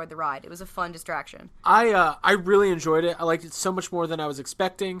really enjoyed the ride. It was a fun distraction. I really enjoyed it. I liked it so much more than I was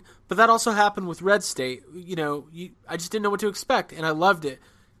expecting. But that also happened with Red State. You know, I just didn't know what to expect, and I loved it.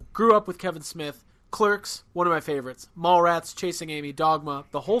 Grew up with Kevin Smith. Clerks, one of my favorites. Mallrats, Chasing Amy, Dogma,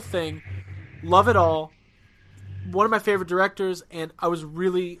 the whole thing. Love it all. One of my favorite directors, and I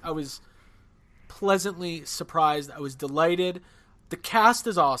was pleasantly surprised. I was delighted. The cast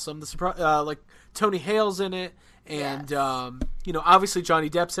is awesome. Like Tony Hale's in it. And, you know, obviously Johnny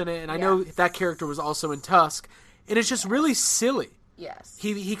Depp's in it, and I know that character was also in Tusk, and it's just really silly. Yes.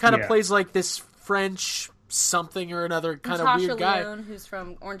 He kind of plays like this French something or another kind of weird guy. Leone, who's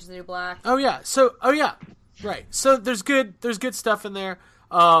from Orange is the New Black. Right. So there's good stuff in there.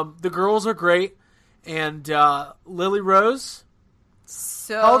 The girls are great, and Lily Rose.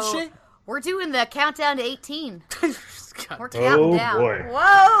 So how old is she? We're doing the countdown to 18. We're counting Oh, down. boy.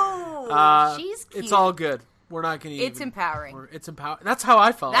 Whoa! She's cute. It's all good. We're not going to. It's empowering. It's empowering. That's how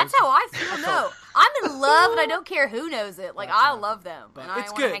I felt. That's how I feel. No, I'm in love, and I don't care who knows it. Like, I love them, and I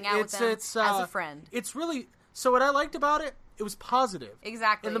it's want to good. hang out with them as a friend. It's really so. What I liked about it, it was positive.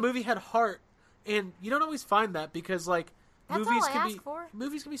 Exactly. And the movie had heart, and you don't always find that because like That's movies all I can ask be for.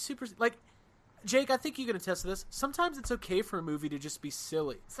 movies can be super like. Jake, I think you can attest to this. Sometimes it's okay for a movie to just be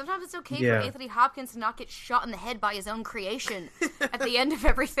silly. Sometimes it's okay for Anthony Hopkins to not get shot in the head by his own creation at the end of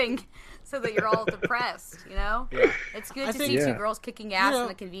everything so that you're all depressed, you know? Yeah. It's good to see two girls kicking ass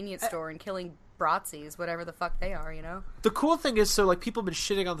in a convenience store and killing Bratzies, whatever the fuck they are, you know? The cool thing is, so, like, people have been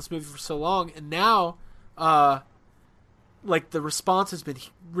shitting on this movie for so long, and now, like, the response has been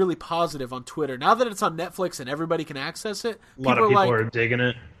really positive on Twitter. Now that it's on Netflix and everybody can access it, a lot of people are digging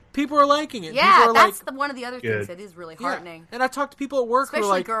it. People are liking it. Yeah, people are that's one of the other things that is really heartening. And I talked to people at work especially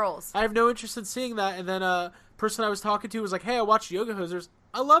who are like, girls. I have no interest in seeing that. And then a person I was talking to was like, hey, I watched Yoga Hosers.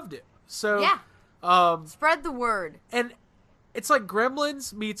 I loved it. So spread the word. And it's like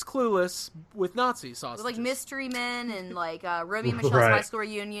Gremlins meets Clueless with Nazi sausages. With like Mystery Men and like Romy and Michelle's high school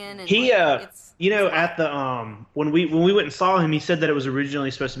reunion. And he, like, at the when we went and saw him, he said that it was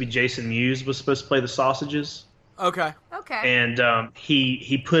originally supposed to be Jason Mewes was supposed to play the sausages. Okay. And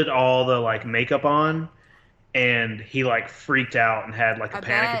he put all the like makeup on, and he like freaked out and had like a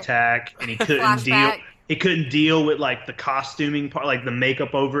panic attack, and he couldn't deal. He couldn't deal with like the costuming part, like the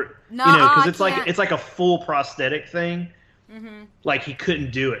makeup over it. No, you know, because it's like a full prosthetic thing. Mm-hmm. Like he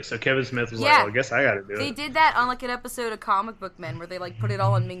couldn't do it, so Kevin Smith was like, "Well, I guess I got to do it." They did that on like an episode of Comic Book Men where they like put it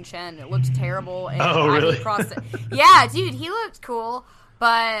all on Ming Chen. It looked terrible. And really? Yeah, dude, he looked cool,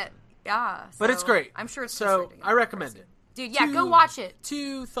 but yeah. So but it's great. I'm sure it's so. I recommend it, dude. Yeah, go watch it.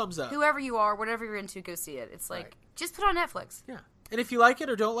 2 thumbs up. Whoever you are, whatever you're into, go see it. It's like just put it on Netflix. Yeah. And if you like it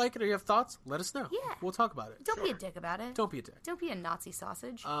or don't like it or you have thoughts, let us know. Yeah. We'll talk about it. Don't be a dick about it. Don't be a dick. Don't be a Nazi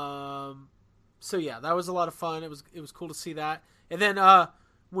sausage. So yeah, that was a lot of fun. It was cool to see that. And then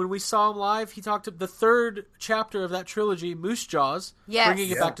when we saw him live, he talked to the 3rd chapter of that trilogy, Moose Jaws. Yes.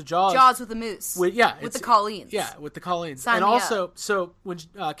 Bringing it back to Jaws. Jaws with the moose. With the Colleens. Yeah, with the Colleens. Sign and me also, up. so when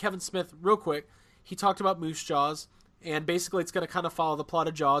Kevin Smith, real quick, he talked about Moose Jaws, and basically it's going to kind of follow the plot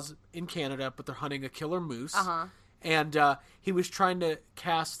of Jaws in Canada, but they're hunting a killer moose. Uh-huh. And he was trying to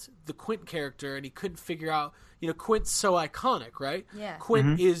cast the Quint character, and he couldn't figure out, Quint's so iconic, right? Yeah.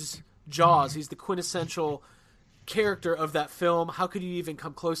 Quint is Jaws. He's the quintessential character of that film. How could you even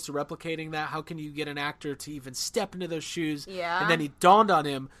come close to replicating that? How can you get an actor to even step into those shoes? Yeah. And then he dawned on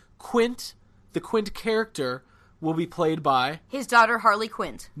him, the Quint character will be played by... his daughter, Harley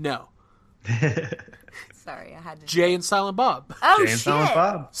Quint. No. Sorry, I had to... Jay and Silent Bob. Oh, Jay shit. and Silent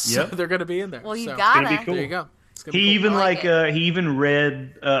Bob. So they're going to be in there. Well, you so. gotta. It's gonna be cool. There you go. He even he even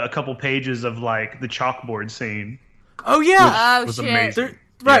read a couple pages of like the chalkboard scene. Oh yeah, was shit. amazing.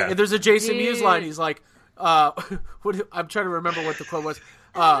 Right, Yeah. and there's a Jason Dude. Mewes line. He's like, I'm trying to remember what the quote was.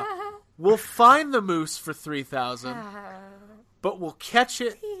 We'll find the moose for 3,000, but we'll catch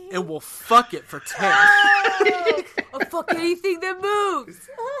it and we'll fuck it for 10. I'll fuck anything that moves.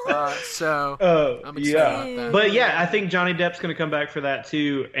 So I'm excited about that. But yeah, I think Johnny Depp's going to come back for that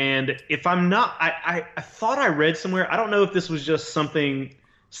too. And if I'm not, I thought I read somewhere. I don't know if this was just something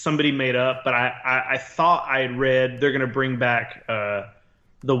somebody made up, but I thought I had read they're going to bring back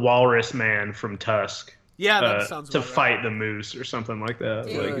the Walrus Man from Tusk. Yeah, that sounds to about right. fight the moose or something like that,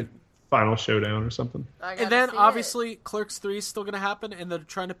 like a final showdown or something. And then obviously Clerks 3 is still going to happen, and they're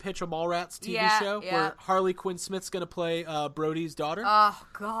trying to pitch a Mallrats TV show where Harley Quinn Smith's going to play Brody's daughter. Oh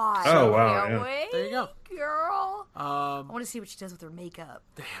God! Oh wow! Can't wait, there you go, girl. I want to see what she does with her makeup.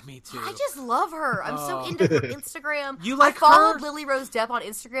 Damn, me too. I just love her. I'm so into her Instagram. You like I followed her? Lily Rose Depp on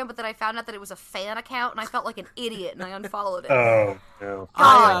Instagram, but then I found out that it was a fan account, and I felt like an idiot, and I unfollowed it. Oh no!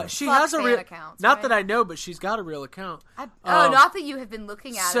 God, she fuck has a fan real accounts, not right? that I know, but she's got a real account. Not that you have been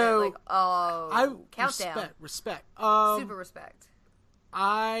looking at so it. Like, countdown. Respect. Super respect.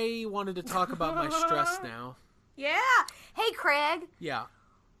 I wanted to talk about my stress now. Yeah. Hey, Craig. Yeah.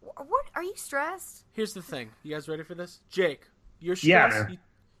 What are you stressed? Here's the thing. You guys ready for this? Jake, you're Yeah, stressed. man.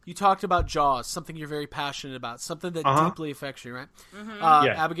 You talked about Jaws, something you're very passionate about, something that deeply affects you, right?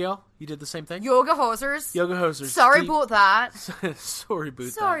 Yeah. Abigail, you did the same thing? Yoga hosers. Yoga hosers. Sorry about that. Sorry about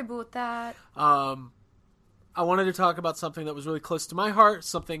that. Sorry about that. I wanted to talk about something that was really close to my heart,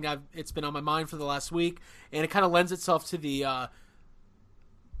 something it's been on my mind for the last week, and it kind of lends itself to the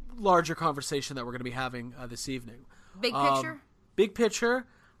larger conversation that we're going to be having this evening. Big picture? Big picture,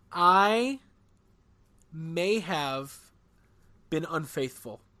 I may have been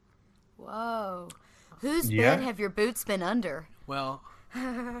unfaithful. Whoa. Whose bed have your boots been under? Well,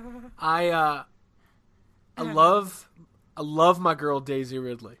 I love my girl Daisy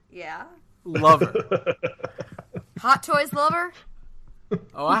Ridley. Yeah. Love her. Hot Toys lover?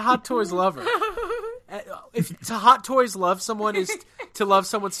 Oh, I Hot Toys love her. If to Hot Toys love someone is to love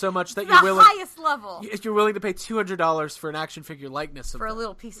someone so much that you're willing, highest level. you're willing to pay $200 for an action figure likeness of For a them.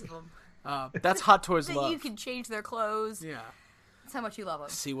 little piece of them. That's Hot Toys That love. you can change their clothes. Yeah. That's how much you love them.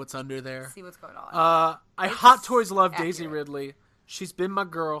 See what's under there. See what's going on. I Hot Toys love accurate. Daisy Ridley. She's been my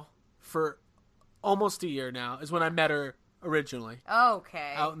girl for almost a year now. Is when I met her originally.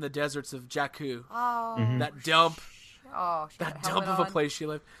 Okay. Out in the deserts of Jakku. Oh. That dump. Oh, she That got a dump helmet of a on. place she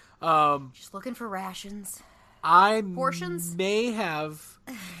lived. Just looking for rations. I Portions? may have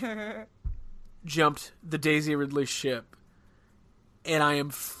jumped the Daisy Ridley ship, and I am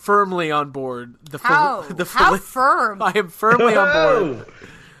firmly on board. How firm? I am firmly on Oh! board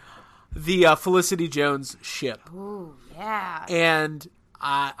the Felicity Jones ship. Ooh, yeah. And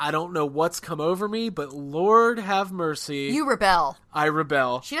I don't know what's come over me, but Lord have mercy. You rebel. I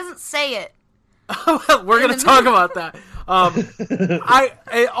rebel. She doesn't say it. We're going to talk about that.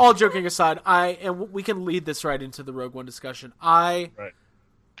 All joking aside, and we can lead this right into the Rogue One discussion. I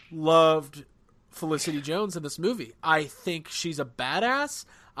loved Felicity Jones in this movie. I think she's a badass.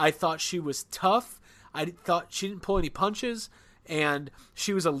 I thought she was tough. I thought she didn't pull any punches, and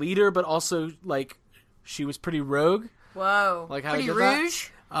she was a leader, but also like she was pretty rogue. Whoa. Like how pretty I did rouge.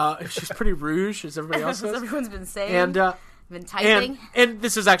 That. She's pretty rouge, as everybody else As says. everyone's been saying. And been typing. And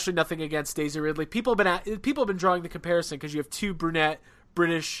this is actually nothing against Daisy Ridley. People have been drawing the comparison because you have two brunette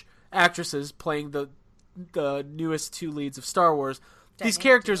British actresses playing the newest two leads of Star Wars. These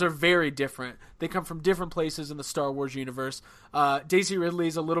characters are very different. They come from different places in the Star Wars universe. Daisy Ridley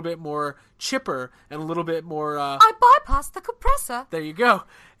is a little bit more chipper and a little bit more... I bypassed the compressor. There you go.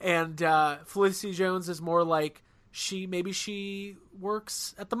 And Felicity Jones is more like maybe she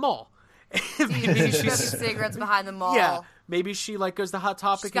works at the mall. Maybe she's smoking cigarettes behind the mall. Yeah, maybe she goes to Hot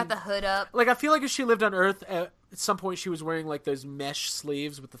Topic. She's got the hood up. Like I feel like if she lived on Earth, at some point she was wearing like those mesh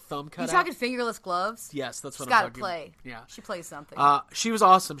sleeves with the thumb cut You out. talking fingerless gloves? Yes, that's what She's I'm gotta talking. play. Yeah, she plays something. She was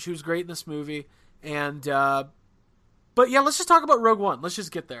awesome. She was great in this movie, and but yeah, let's just talk about Rogue One. Let's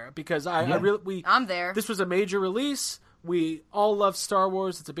just get there because I'm there. This was a major release. We all love Star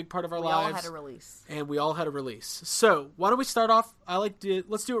Wars. It's a big part of our lives. We all had a release. And we all had a release. So why don't we start off? Let's do it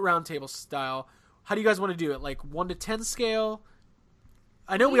roundtable style. How do you guys want to do it? Like 1 to 10 scale?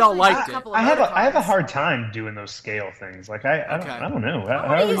 I know we all liked it. I have a hard time doing those scale things. Like I don't know.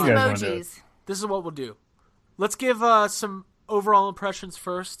 How use do you guys want to do it? emojis. This is what we'll do. Let's give some overall impressions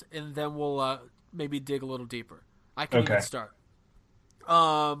first, and then we'll maybe dig a little deeper. I can even start.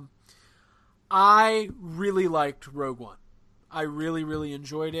 I really liked Rogue One. I really, really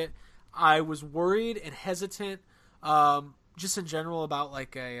enjoyed it. I was worried and hesitant, just in general, about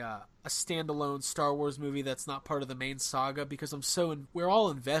like a standalone Star Wars movie that's not part of the main saga, because we're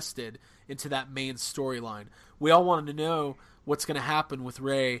all invested into that main storyline. We all wanted to know what's going to happen with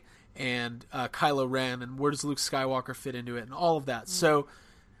Rey and Kylo Ren, and where does Luke Skywalker fit into it, and all of that. So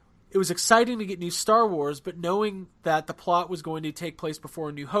it was exciting to get new Star Wars, but knowing that the plot was going to take place before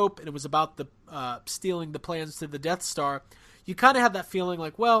A New Hope, and it was about the stealing the plans to the Death Star, you kind of have that feeling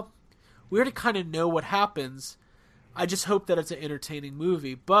like, well, we already kind of know what happens. I just hope that it's an entertaining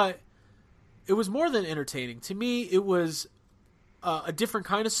movie. But it was more than entertaining. To me, it was a different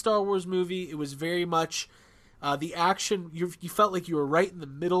kind of Star Wars movie. It was very much the action. You felt like you were right in the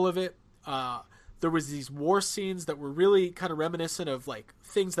middle of it. There was these war scenes that were really kind of reminiscent of like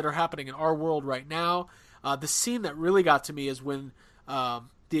things that are happening in our world right now. The scene that really got to me is when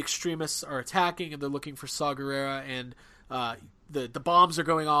the extremists are attacking and they're looking for Saw Gerrera, and the bombs are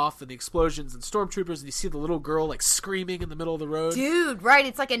going off and the explosions and stormtroopers, and you see the little girl like screaming in the middle of the road. Dude, right?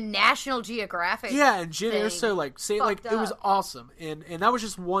 It's like a National Geographic. Yeah, and Jyn Erso it was up. awesome, and that was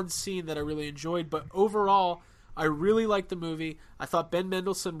just one scene that I really enjoyed. But overall, I really liked the movie. I thought Ben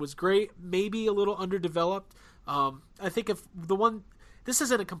Mendelsohn was great, maybe a little underdeveloped. I think this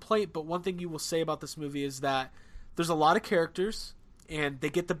isn't a complaint, but one thing you will say about this movie is that there's a lot of characters, and they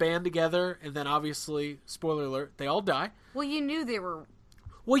get the band together, and then obviously, spoiler alert, they all die. Well, you knew they were...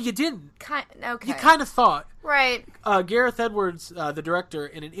 Well, you didn't. Okay. You kind of thought. Right. Gareth Edwards, the director,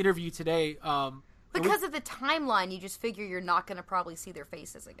 in an interview today... because of the timeline, you just figure you're not going to probably see their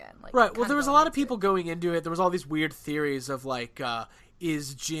faces again. Like, right. Well, there was a lot of people going into it. There was all these weird theories of like,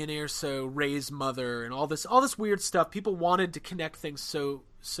 is Jyn Erso Rey's mother, and all this weird stuff. People wanted to connect things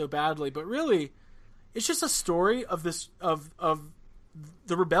so badly, but really, it's just a story of this of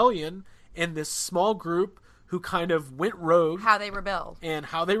the rebellion and this small group who kind of went rogue. How they rebelled,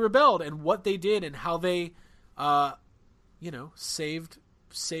 and what they did, and how they, they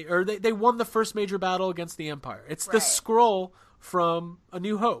won the first major battle against the Empire. It's the scroll from A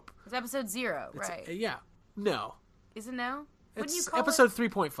New Hope. It's episode 0, right? Yeah. No. Is it now? Wouldn't you It's call episode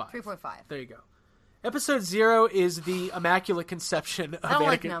it? 3.5. 3.5. There you go. Episode 0 is the Immaculate Conception of I don't Anakin.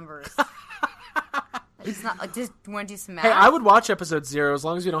 like numbers. It's not like, just want to do some math. Hey, I would watch episode 0 as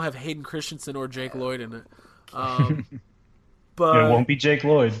long as we don't have Hayden Christensen or Jake Lloyd in it. But it won't be Jake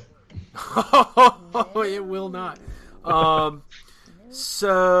Lloyd. It will not.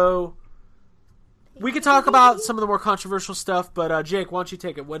 So we could talk about some of the more controversial stuff, but Jake, why don't you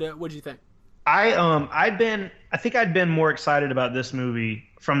take it? What did you think? I think I'd been more excited about this movie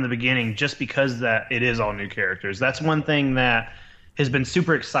from the beginning, just because that it is all new characters. That's one thing that has been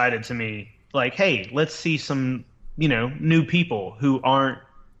super excited to me. Like, hey, let's see some, new people who aren't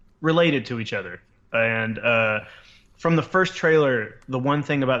related to each other. And from the first trailer, the one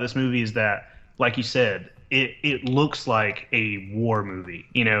thing about this movie is that, like you said, it looks like a war movie.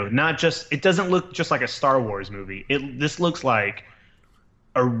 It doesn't look just like a Star Wars movie. This looks like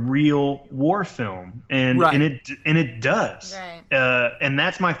a real war film, and it does. Right. And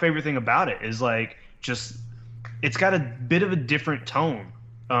that's my favorite thing about it, is like, just it's got a bit of a different tone.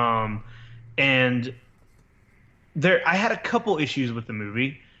 And I had a couple issues with the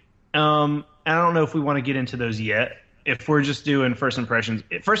movie. And I don't know if we want to get into those yet. If we're just doing first impressions,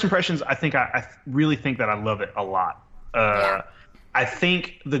 I think I really think that I love it a lot. I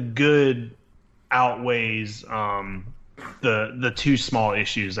think the good outweighs the two small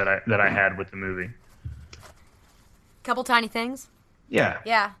issues that I had with the movie. Couple tiny things.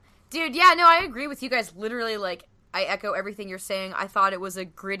 Yeah. Dude, yeah, no, I agree with you guys. Literally, like, I echo everything you're saying. I thought it was a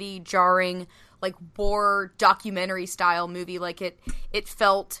gritty, jarring, like, war documentary style movie. Like, it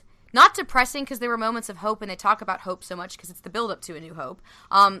felt not depressing, because there were moments of hope, and they talk about hope so much because it's the build up to A New Hope.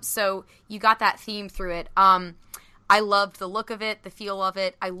 So you got that theme through it. I loved the look of it, the feel of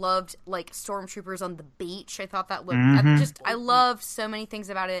it. I loved, like, stormtroopers on the beach. I thought that looked... I loved so many things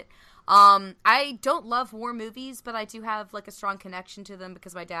about it. I don't love war movies, but I do have, like, a strong connection to them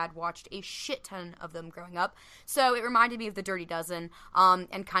because my dad watched a shit ton of them growing up. So it reminded me of The Dirty Dozen,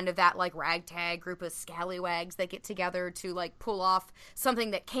 and kind of that, like, ragtag group of scallywags that get together to, like, pull off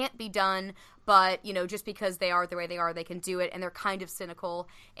something that can't be done, but, just because they are the way they are, they can do it, and they're kind of cynical.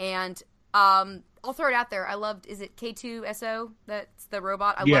 And I'll throw it out there. I loved, is it K2SO? That's the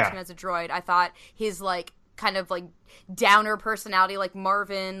robot. I loved him as a droid. I thought his, like, kind of, like, downer personality, like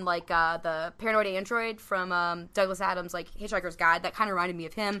Marvin, like the paranoid android from Douglas Adams, like Hitchhiker's Guide, that kind of reminded me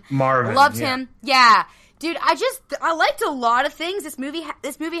of him. Marvin, loved him. Yeah, dude, I liked a lot of things. This movie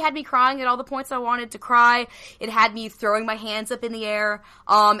had me crying at all the points I wanted to cry. It had me throwing my hands up in the air,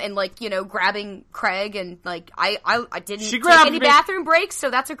 and, like, grabbing Craig, and, like, I didn't take any bathroom breaks, so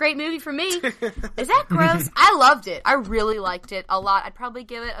that's a great movie for me. Is that gross? I loved it. I really liked it a lot. I'd probably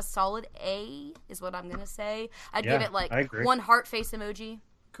give it a solid A, is what I'm gonna say. I'd give it, like, one heart face emoji.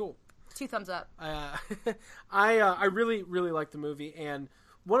 Cool. 2 thumbs up. I really, really liked the movie, and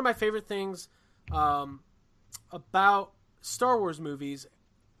one of my favorite things about Star Wars movies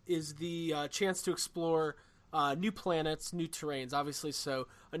is the chance to explore new planets, new terrains. Obviously, so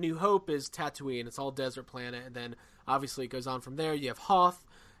A New Hope is Tatooine. It's all desert planet, and then obviously it goes on from there. You have Hoth,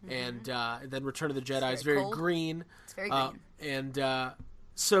 and then Return of the Jedi is very green. It's very green.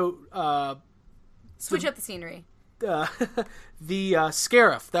 Switch up the scenery. The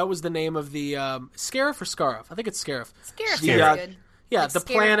Scarif. That was the name of the Scarif or Scarif? I think it's Scarif. Scarif's good. Yeah, Like the Scarif.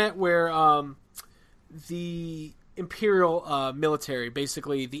 planet where the Imperial military,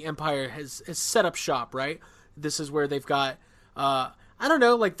 basically the Empire, has set up shop. Right. This is where they've got. I don't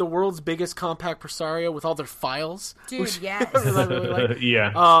know, like the world's biggest compact presario with all their files. Dude, yes. I really like.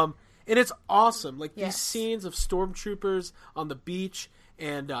 Yeah. And it's awesome. Like these Yes. scenes of stormtroopers on the beach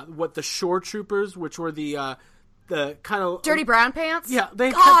and what the shore troopers, which were the kind of Dirty brown pants? Yeah,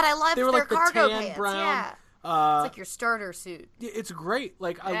 I love they were their like the cargo tan pants. brown. Yeah. It's like your starter suit. It's great.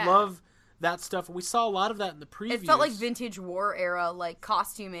 Like Yeah. I love that stuff. We saw a lot of that in the previews. It felt like vintage war era, like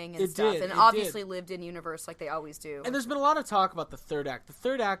costuming and It stuff, did, and it obviously did. lived in universe like they always do. And there's been a lot of talk about the third act. The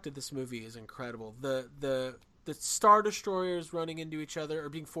third act of this movie is incredible. The Star Destroyers running into each other or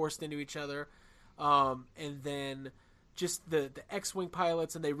being forced into each other, and then just the X-wing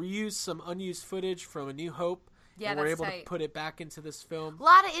pilots, and they reused some unused footage from A New Hope. Yeah, and we're that's able to tight. put it back into this film. A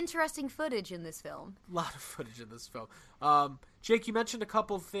lot of interesting footage in this film. A lot of footage in this film. Jake, you mentioned a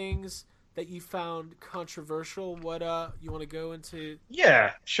couple of things that you found controversial. What you want to go into?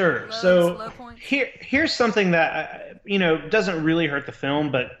 Yeah, sure. Low So points? here's something that doesn't really hurt the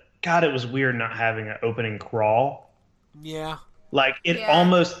film, but God, it was weird not having an opening crawl. Yeah. Like it Yeah.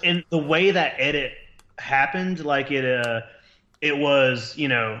 almost in the way that edit happened, like it was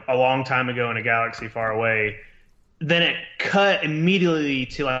a long time ago in a galaxy far away. Then it cut immediately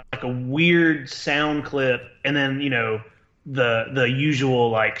to like a weird sound clip, and then the usual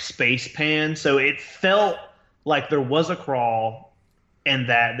like space pan. So it felt like there was a crawl, and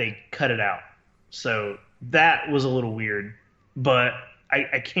that they cut it out. So that was a little weird, but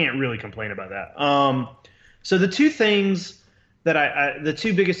I can't really complain about that. So the two things that the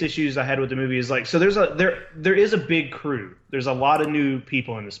two biggest issues I had with the movie is like, so there is a big crew. There's a lot of new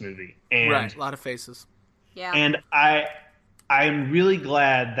people in this movie, and Right. A lot of faces. Yeah. and I'm really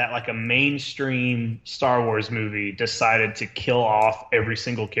glad that like a mainstream Star Wars movie decided to kill off every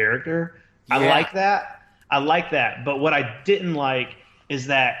single character. I Yeah. like that. But what I didn't like is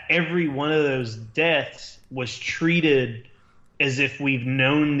that every one of those deaths was treated as if we've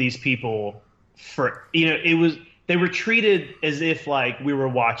known these people for, they were treated as if like we were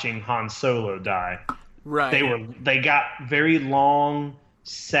watching Han Solo die. Right. They got very long,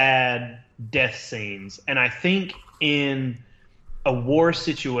 sad death scenes. And I think in a war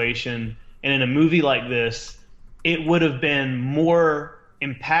situation and in a movie like this, it would have been more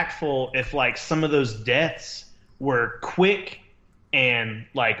impactful if like some of those deaths were quick and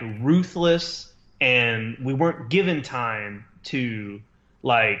like ruthless, and we weren't given time to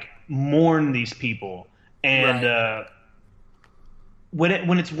like mourn these people. And Right.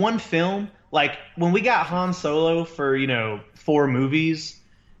 When it's one film, like when we got Han Solo for 4 movies,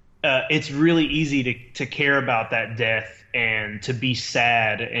 it's really easy to care about that death and to be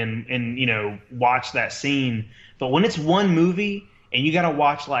sad and watch that scene. But when it's one movie and you got to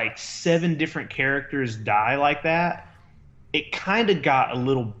watch like 7 different characters die like that, it kind of got a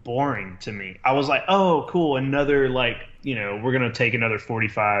little boring to me. I was like, oh, cool, another like, we're going to take another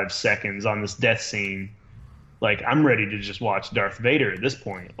 45 seconds on this death scene. Like, I'm ready to just watch Darth Vader at this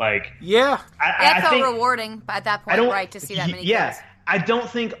point. Like, Yeah. That felt think, rewarding at that point, right, to see that many kills. I don't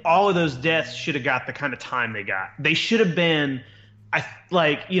think all of those deaths should have got the kind of time they got. They should have been,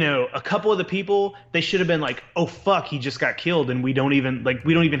 a couple of the people, they should have been like, oh fuck, he just got killed, and we don't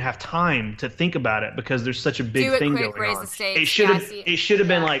even have time to think about it because there's such a big Do it thing quick, going raise on. the stakes. It should have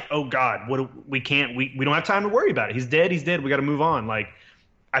been like, oh god, we don't have time to worry about it. He's dead. We got to move on. Like,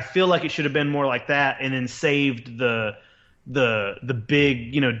 I feel like it should have been more like that, and then saved the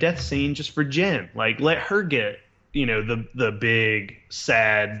big death scene just for Jen. Like, let her get the big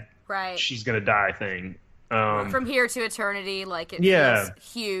sad Right. she's gonna die thing. From here to eternity, like it Yeah.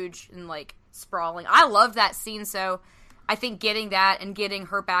 feels huge and like sprawling. I love that scene, so I think getting that and getting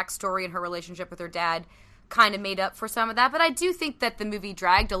her backstory and her relationship with her dad kind of made up for some of that. But I do think that the movie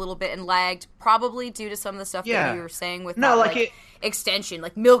dragged a little bit and lagged, probably due to some of the stuff that you were saying with extension,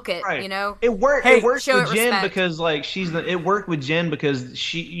 like milk it, Right. It It worked. Hey, it worked show with it Jen respect. because like it worked with Jen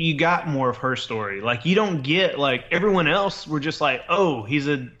because you got more of her story. Like, you don't get like everyone else. We're just like, oh, he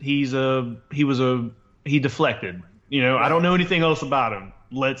deflected. I don't know anything else about him.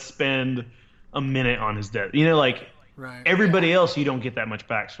 Let's spend a minute on his death. Right. Everybody else, you don't get that much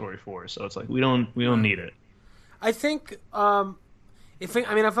backstory for, so it's like we don't need it. I think if I'm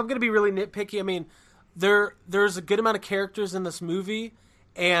going to be really nitpicky, I mean, there's a good amount of characters in this movie,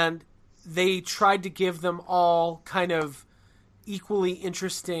 and they tried to give them all kind of equally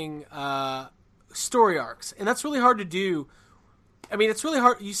interesting story arcs, and that's really hard to do. I mean, it's really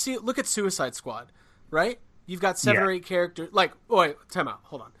hard. You see, look at Suicide Squad, right? You've got 7 or 8 characters. Like, wait, time out.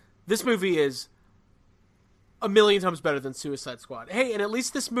 Hold on. This movie is a million times better than Suicide Squad. Hey, and at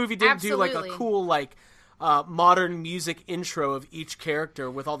least this movie didn't do like a cool modern music intro of each character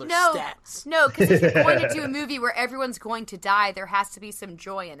with all their stats. No, because if you're going to do a movie where everyone's going to die, there has to be some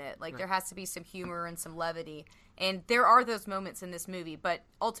joy in it. Like, there has to be some humor and some levity. And there are those moments in this movie, but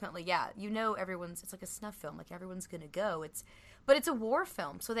ultimately, it's like a snuff film. Like, everyone's going to go. But it's a war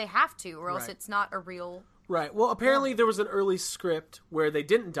film, so they have to, or else it's not a real... Right. Well, apparently there was an early script where they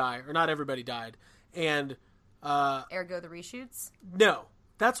didn't die, or not everybody died, and... Ergo the reshoots? No.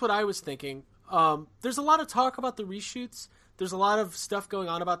 That's what I was thinking. There's a lot of talk about the reshoots. There's a lot of stuff going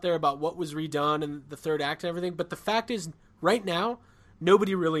on about there about what was redone in the third act and everything, but the fact is, right now,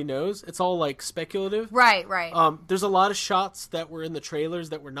 nobody really knows. It's all, like, speculative. Right. There's a lot of shots that were in the trailers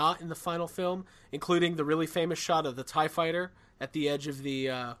that were not in the final film, including the really famous shot of the TIE fighter at the edge of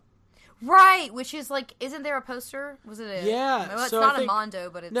the... Right, which is, like, isn't there a poster? Was it a... Yeah. Well, it's not a Mondo,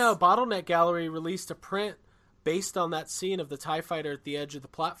 but it's... No, Bottleneck Gallery released a print based on that scene of the TIE fighter at the edge of the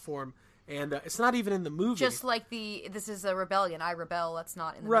platform, and it's not even in the movie. Just like this is a rebellion, I Rebel, that's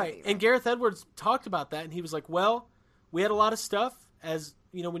not in the movie. Right, and Gareth Edwards talked about that, and he was like, well, we had a lot of stuff, as,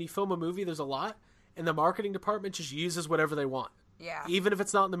 you know, when you film a movie, there's a lot, and the marketing department just uses whatever they want. Yeah. Even if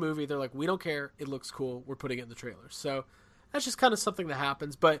it's not in the movie, they're like, we don't care, it looks cool, we're putting it in the trailer. So that's just kind of something that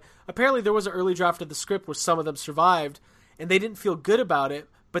happens, but apparently there was an early draft of the script where some of them survived, and they didn't feel good about it,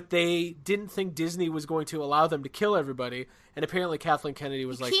 but they didn't think Disney was going to allow them to kill everybody, and apparently Kathleen Kennedy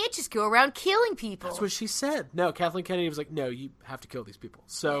was like... You can't just go around killing people. That's what she said. No, Kathleen Kennedy was like, no, you have to kill these people.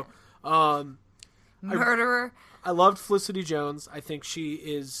 So, Murderer. I loved Felicity Jones. I think she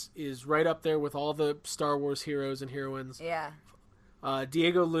is right up there with all the Star Wars heroes and heroines. Yeah.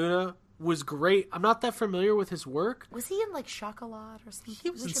 Diego Luna was great. I'm not that familiar with his work. Was he in, like, Chocolat or something? He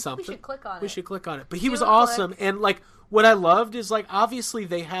was in something. We should click on it. We should click on it. But he was awesome. And, like, what I loved is, like, obviously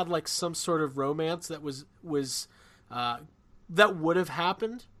they had, like, some sort of romance that was that would have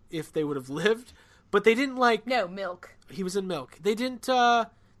happened if they would have lived. But they didn't, like... No, Milk. He was in Milk. They didn't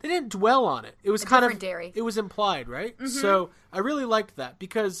dwell on it. It was kind of... Dairy. It was implied, right? Mm-hmm. So I really liked that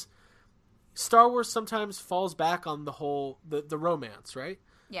because Star Wars sometimes falls back on the whole... the romance, right?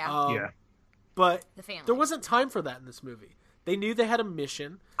 Yeah. But the family. There wasn't time for that in this movie. They knew they had a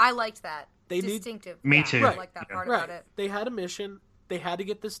mission. I liked that. Distinctive. Me too. Right. I like that part about it. They had a mission. They had to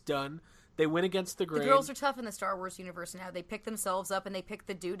get this done. They went against the grain. The girls are tough in the Star Wars universe now. They pick themselves up and they pick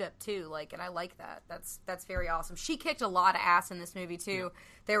the dude up too. Like, and I like that. That's very awesome. She kicked a lot of ass in this movie too.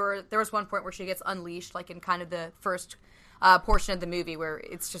 Yeah. There was one point where she gets unleashed, like in kind of the first portion of the movie, where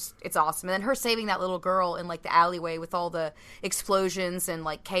it's awesome. And then her saving that little girl in like the alleyway with all the explosions and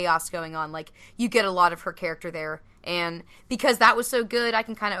like chaos going on. Like, you get a lot of her character there. And because that was so good, I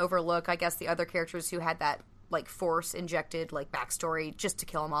can kind of overlook, I guess, the other characters who had that like force injected like backstory just to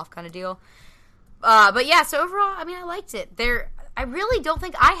kill him off kind of deal. But yeah, so overall, I mean, I liked it. I really don't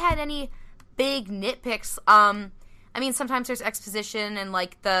think I had any big nitpicks. I mean, sometimes there's exposition and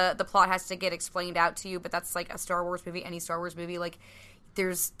like the plot has to get explained out to you, but that's like a Star Wars movie, any Star Wars movie. Like,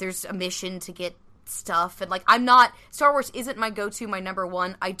 there's a mission to get stuff, and like, Star Wars isn't my go-to, my number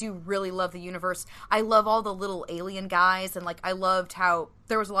one. I do really love the universe. I love all the little alien guys, and like, I loved how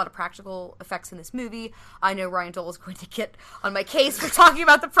there was a lot of practical effects in this movie. I know Ryan Dole is going to get on my case for talking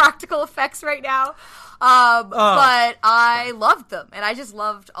about the practical effects right now, but I loved them, and I just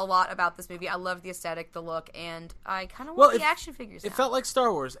loved a lot about this movie. I loved the aesthetic, the look, and I kind of want the action figures. It felt like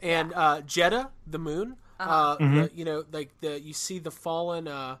Star Wars, and Jeddah, the moon. You see the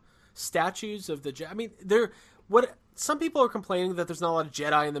fallen statues of the Jedi. I mean, some people are complaining that there's not a lot of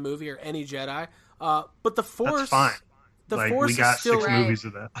Jedi in the movie or any Jedi, but the Force. That's fine. The like, Force we got is still 6 movies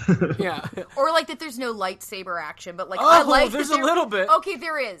of that. Yeah. Or like that there's no lightsaber action, but like I like there's a little bit. Okay,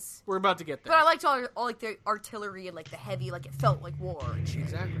 there is. We're about to get there. But I liked all like the artillery and like the heavy, like it felt like war.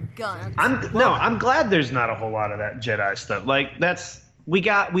 Exactly. Guns. I'm glad there's not a whole lot of that Jedi stuff. Like, we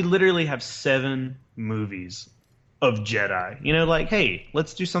literally have 7 movies of Jedi. You know, like, hey,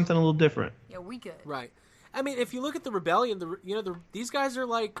 let's do something a little different. Yeah, we good. Right. I mean, if you look at the Rebellion, these guys are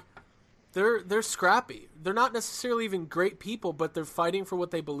like, they're scrappy. They're not necessarily even great people, but they're fighting for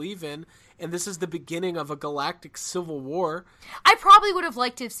what they believe in, and this is the beginning of a galactic civil war. I probably would have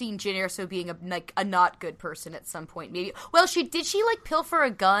liked to have seen Jyn Erso being a not good person at some point. Maybe. Well, did she like pilfer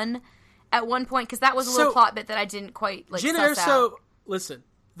a gun at one point? Because that was a little plot bit that I didn't quite like. Jyn suss Erso, out. listen,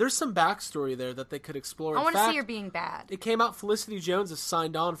 there's some backstory there that they could explore. I want to see her being bad. It came out Felicity Jones has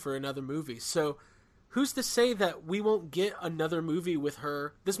signed on for another movie, so who's to say that we won't get another movie with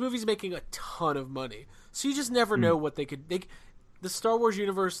her? This movie's making a ton of money, so you just never know what they could. The Star Wars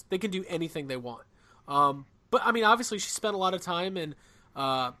universe, they can do anything they want. But I mean, obviously, she spent a lot of time in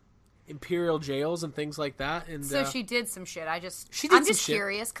Imperial jails and things like that. And so she did some shit. I'm just shit.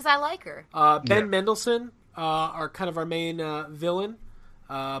 curious because I like her. Ben Mendelsohn, our main villain,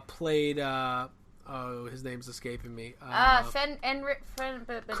 played. His name's escaping me. Krennic.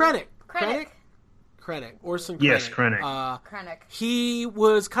 Orson Krennic. Yes, Krennic. Krennic. He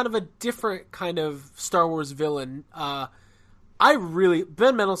was kind of a different kind of Star Wars villain.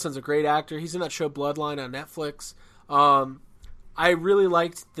 Ben Mendelsohn's a great actor. He's in that show Bloodline on Netflix. I really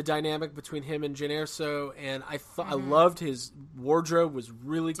liked the dynamic between him and Jyn Erso, and I loved his wardrobe. Was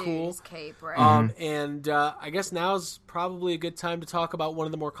really cool. His cape, right? And I guess now's probably a good time to talk about one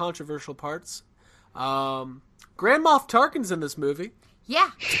of the more controversial parts. Grand Moff Tarkin's in this movie. Yeah.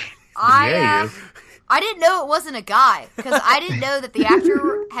 Yeah, he is. I didn't know it wasn't a guy, because I didn't know that the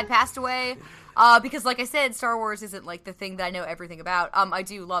actor had passed away. Because, like I said, Star Wars isn't like the thing that I know everything about. I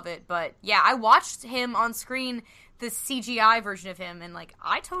do love it, but yeah, I watched him on screen, the CGI version of him, and like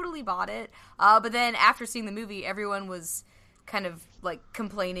I totally bought it. But then after seeing the movie, everyone was kind of like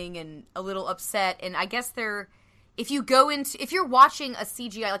complaining and a little upset. And I guess if you're watching a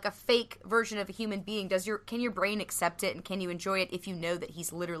CGI, like a fake version of a human being, can your brain accept it and can you enjoy it if you know that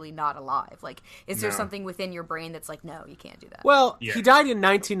he's literally not alive? Like, is there something within your brain that's like, no, you can't do that? Well, he died in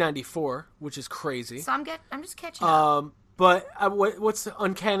 1994, which is crazy. So I'm just catching up. But what's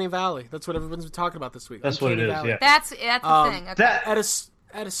Uncanny Valley? That's what everyone's been talking about this week. That's Uncanny what it is. Valley. Yeah. That's the thing. Okay.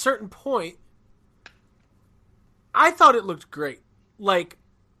 At a certain point, I thought it looked great. Like,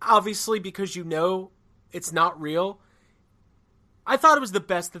 obviously, because it's not real. I thought it was the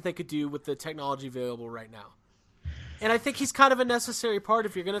best that they could do with the technology available right now. And I think he's kind of a necessary part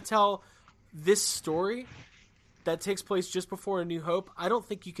if you're going to tell this story that takes place just before A New Hope. I don't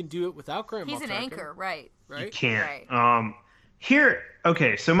think you can do it without Grand Moff Tarkin. He's an anchor, right? You can't. Right.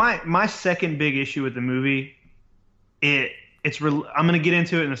 Okay, so my second big issue with the movie, I'm going to get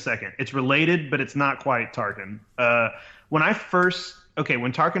into it in a second. It's related, but it's not quite Tarkin. When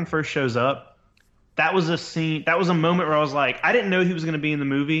Tarkin first shows up, that was a moment where I was like, I didn't know he was going to be in the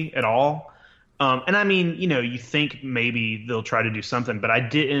movie at all. And I mean, you think maybe they'll try to do something, but I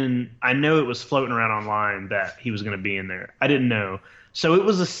didn't. I know it was floating around online that he was going to be in there. I didn't know. So it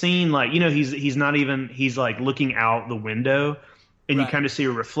was a scene like, he's like looking out the window and you kind of see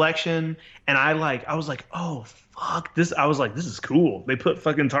a reflection. And I was like, oh, fuck this. I was like, this is cool. They put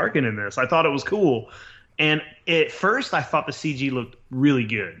fucking Tarkin in this. I thought it was cool. And at first I thought the CG looked really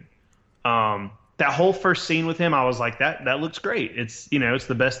good. That whole first scene with him, I was like, that looks great. It's, it's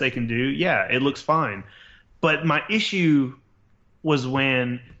the best they can do. Yeah, it looks fine. But my issue was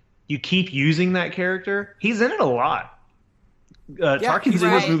when you keep using that character. He's in it a lot. Tarkin's in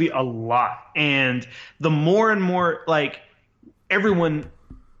this movie a lot. And the more and more, like, everyone,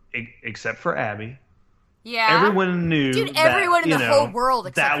 except for Abby. Yeah. Everyone knew everyone in the whole world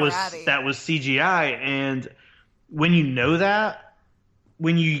except for Abby. That was CGI. And when you know that,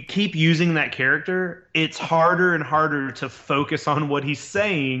 when you keep using that character, it's harder and harder to focus on what he's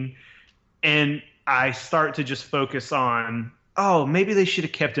saying. And I start to just focus on, oh, maybe they should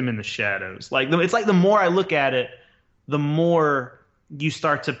have kept him in the shadows. Like, it's like the more I look at it, the more you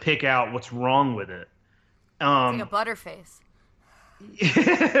start to pick out what's wrong with it. It's like a butterface.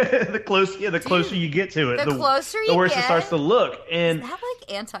 the closer you get to it, the worse it starts to look. And is that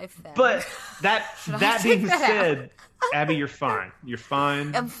like anti-fem? But that being said, Abby, you're fine. You're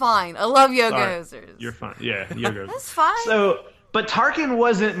fine. I'm fine. I love yoga hosers. You're fine. Yeah, yoga. That's fine. So, but Tarkin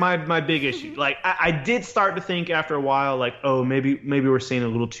wasn't my big issue. Like, I did start to think after a while, like, oh, maybe we're seeing a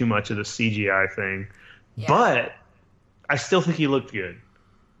little too much of the CGI thing. Yeah. But I still think he looked good.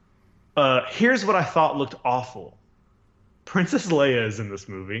 Here's what I thought looked awful. Princess Leia is in this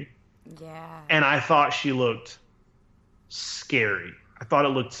movie. Yeah. And I thought she looked scary. I thought it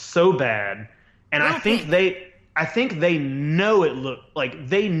looked so bad. And I think they know it looked like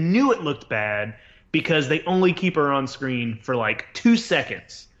they knew it looked bad because they only keep her on screen for like 2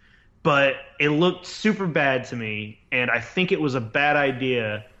 seconds. But it looked super bad to me, and I think it was a bad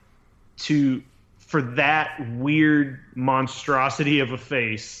idea for that weird monstrosity of a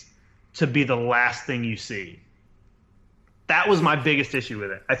face to be the last thing you see. That was my biggest issue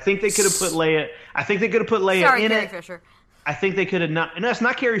with it. I think they could have put Leia. Sorry, in Carrie it. Fisher. I think they could have not. No, it's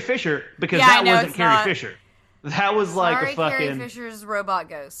not Carrie Fisher because Yeah, I know, wasn't it's Carrie not. Fisher. That was like Sorry, a fucking Carrie Fisher's robot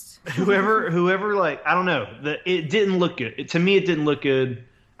ghost. whoever like I don't know. It didn't look good. To me, it didn't look good.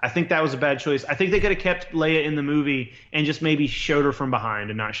 I think that was a bad choice. I think they could have kept Leia in the movie and just maybe showed her from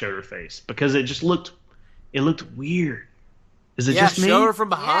behind and not showed her face because it just looked weird. Is it just me? Show her from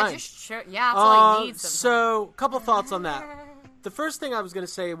behind. Yeah, just show. Yeah, that's all I need. Sometimes. So, a couple thoughts on that. The first thing I was going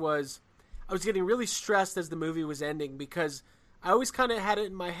to say was I was getting really stressed as the movie was ending because I always kind of had it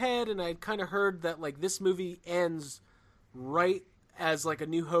in my head, and I'd kind of heard that like this movie ends right as like A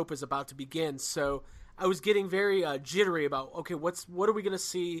New Hope is about to begin. So I was getting very jittery about okay, what are we going to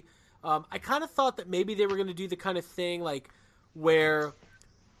see? I kind of thought that maybe they were going to do the kind of thing like where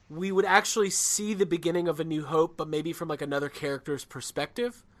we would actually see the beginning of A New Hope, but maybe from like another character's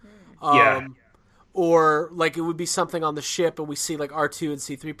perspective. Yeah. Or like it would be something on the ship and we see like R2 and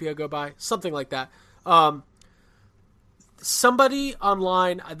C-3PO go by. Something like that. Somebody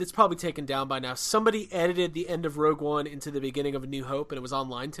online, that's probably taken down by now, somebody edited the end of Rogue One into the beginning of A New Hope and it was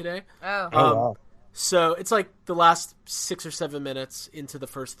online today. Oh. Wow. So it's like the last 6 or 7 minutes into the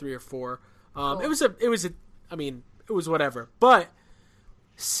first 3 or 4. Cool. It was whatever. But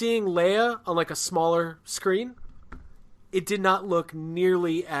seeing Leia on like a smaller screen, it did not look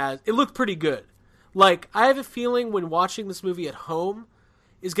nearly as... It looked pretty good. Like, I have a feeling when watching this movie at home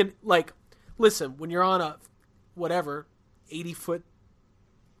is going to... Like, listen, when you're on a, whatever, 80-foot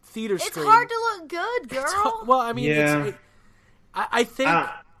theater screen... It's hard to look good, girl. Well, I mean, Yeah. I think...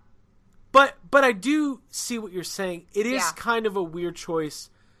 But I do see what you're saying. It is kind of a weird choice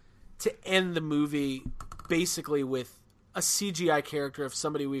to end the movie basically with a CGI character of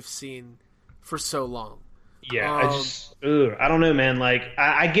somebody we've seen for so long. Yeah, I don't know, man. Like,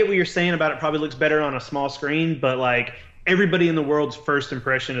 I get what you're saying about it probably looks better on a small screen, but like everybody in the world's first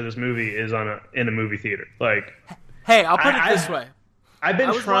impression of this movie is in a movie theater. Like, hey, I'll put it this way. I've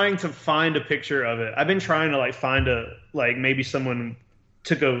been trying to find a picture of it. I've been trying to like find maybe someone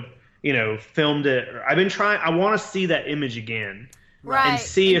took a, filmed it. I want to see that image again. Right. And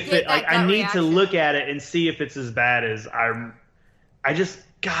see And if get it, that like, I gut need reaction. to look at it and see if it's as bad as I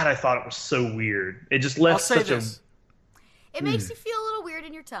thought it was so weird. It just left I'll say such this. It makes you feel a little weird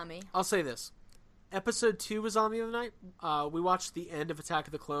in your tummy. I'll say this. Episode 2 was on the other night. We watched the end of Attack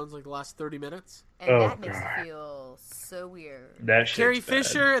of the Clones, like the last 30 minutes. And that makes you feel so weird. That shit's Carrie bad.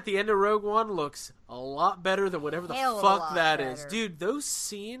 Fisher at the end of Rogue One looks a lot better than whatever the Hell of a fuck lot that is. better. Dude, those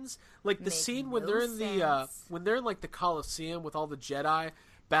scenes, like the Make scene when no they're in sense. when they're in like the Coliseum with all the Jedi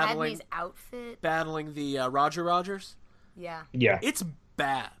Padme's outfit. battling the Roger Rogers. Yeah. Yeah. It's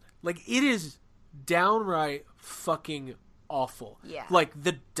bad. Like, it is downright fucking awful. Yeah. Like,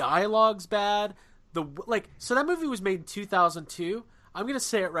 the dialogue's bad. So that movie was made in 2002. I'm going to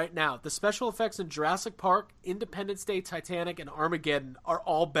say it right now. The special effects in Jurassic Park, Independence Day, Titanic, and Armageddon are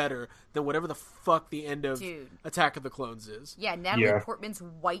all better than whatever the fuck the end of Attack of the Clones is. Yeah, Natalie Portman's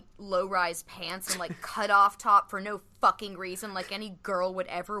white low-rise pants and like cut-off top for no fucking reason, like any girl would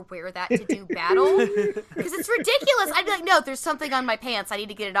ever wear that to do battle. Because it's ridiculous. I'd be like, no, there's something on my pants. I need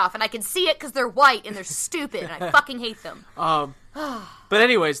to get it off, and I can see it because they're white and they're stupid, and I fucking hate them. But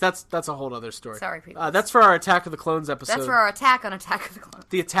anyways, that's a whole other story. Sorry, people. That's for our Attack of the Clones episode. That's for our attack on Attack of the Clones.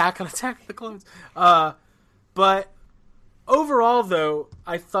 The attack on Attack of the Clones. But overall, though,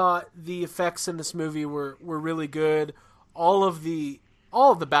 I thought the effects in this movie were really good. All of the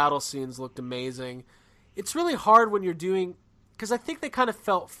battle scenes looked amazing. It's really hard when you're doing, because I think they kind of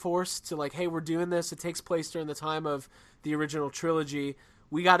felt forced to like, hey, we're doing this. It takes place during the time of the original trilogy.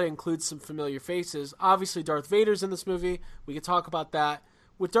 We got to include some familiar faces. Obviously, Darth Vader's in this movie. We could talk about that.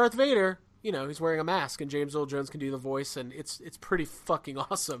 With Darth Vader, he's wearing a mask, and James Earl Jones can do the voice, and it's pretty fucking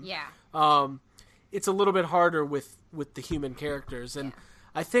awesome. Yeah. It's a little bit harder with the human characters, and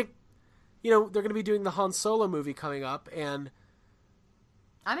I think, they're going to be doing the Han Solo movie coming up, and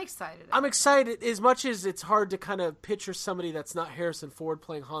I'm excited. I'm excited. As much as it's hard to kind of picture somebody that's not Harrison Ford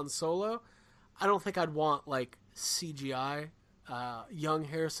playing Han Solo, I don't think I'd want, like, CGI young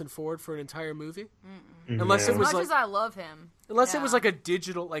Harrison Ford for an entire movie. Unless it was as much like, as I love him. unless it was like a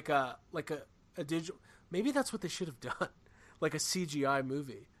digital, like a digital. Maybe that's what they should have done, like a CGI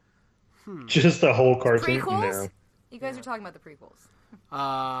movie. Just a whole cartoon. Prequels? No. You guys are talking about the prequels.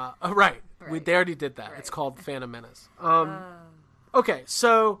 Right. They already did that. Right. It's called Phantom Menace. Okay,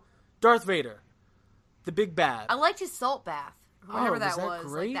 so Darth Vader, the big bad. I liked his salt bath. whatever was that that was.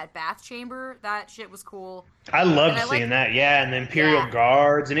 great? Like that bath chamber. That shit was cool. I loved And I seeing like- that, yeah, and the Imperial Yeah.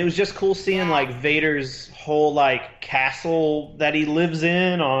 Guards, and it was just cool seeing Yeah. like Vader's whole like castle that he lives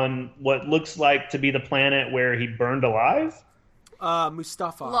in on what looks like to be the planet where he burned alive.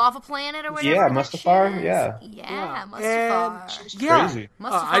 Mustafa. Lava Planet or whatever. Yeah, that Mustafar, shit is. yeah. Yeah, And Mustafar. yeah,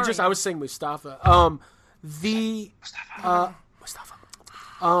 crazy. I was saying Mustafa. Mustafa.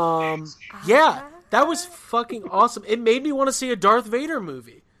 Yeah, that was fucking awesome. It made me want to see a Darth Vader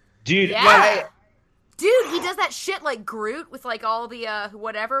movie. Dude, Yeah. Dude, he does that shit like Groot with like all the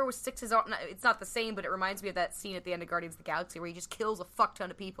whatever sticks his arm. It's not the same, but it reminds me of that scene at the end of Guardians of the Galaxy where he just kills a fuck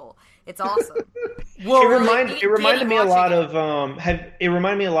ton of people. It's awesome. Well, Really it reminded me a lot watching of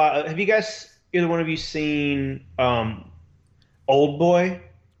have you guys, either one of you, seen Old Boy?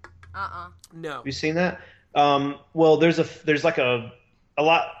 No. Have you seen that? Well, there's a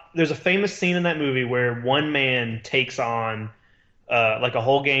famous scene in that movie where one man takes on like a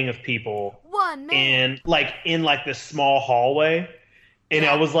whole gang of people, One man. and like in like this small hallway. And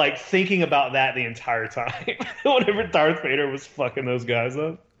I was like thinking about that the entire time whenever Darth Vader was fucking those guys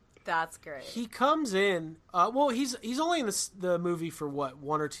up. That's great. He comes in. Well, he's only in the movie for what,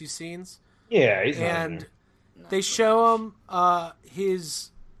 1 or 2 scenes, Yeah, he's not in and there. they show him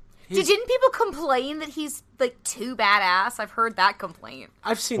his. Didn't people complain that he's like too badass? I've heard that complaint.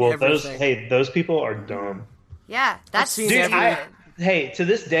 I've seen Well, everything. those people are dumb. Yeah, that's seen stupid. Dude, to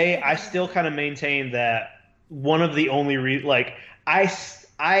this day, I still kind of maintain that one of the only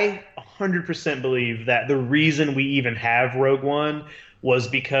I 100% believe that the reason we even have Rogue One was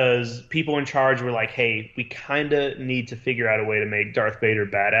because people in charge were like, hey, we kind of need to figure out a way to make Darth Vader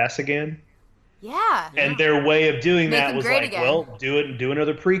badass again. Yeah. And their way of doing Make that him was great like, again. well, do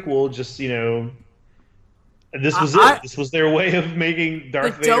another prequel. Just, this was I- it. This was their way of making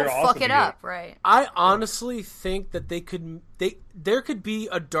Darth But Vader don't awesome fuck it again. up, right? I honestly think that there could be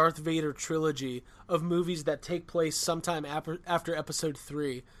a Darth Vader trilogy of movies that take place sometime after Episode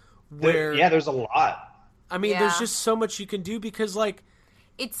 3, where There's a lot. I mean, Yeah. there's just so much you can do because like.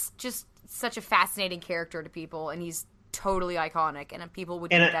 It's just such a fascinating character to people, and he's totally iconic, and people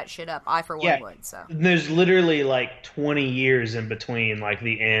would And eat that shit up. I, for one, Yeah, would, so. there's literally like 20 years in between like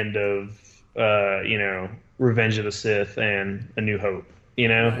the end of Revenge of the Sith and A New Hope.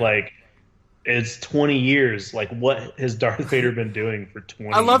 Like it's 20 years. Like what has Darth Vader been doing for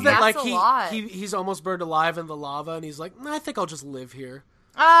 20 I love that, years? That's like a lot. he's almost burned alive in the lava, and he's like, I think I'll just live here.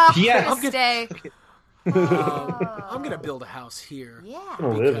 Oh, Yeah. I'm gonna stay. I'm gonna build a house here. Yeah. I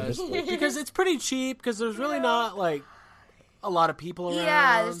don't live in this because, place. because it's pretty cheap. Because there's really not like a lot of people around.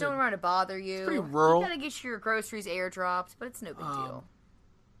 Yeah, there's no one and- around to bother you. pretty rural. You gotta get your groceries airdropped, but it's no big deal.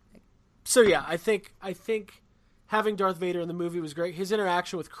 So yeah, I think having Darth Vader in the movie was great. His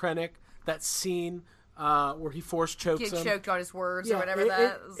interaction with Krennic, that scene where he force chokes Get him, choked on his words yeah, or whatever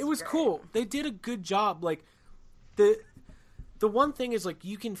it was great. cool. They did a good job. Like the one thing is like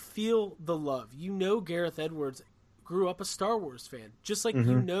you can feel the love. Gareth Edwards grew up a Star Wars fan, just like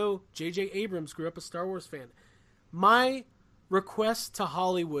J.J. Abrams grew up a Star Wars fan. My request to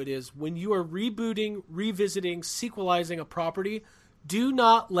Hollywood is when you are rebooting, revisiting, sequelizing a property, do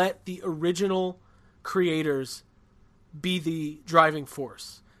not let the original creators be the driving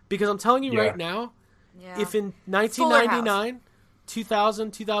force. Because I'm telling you right now, Yeah. if in 1999,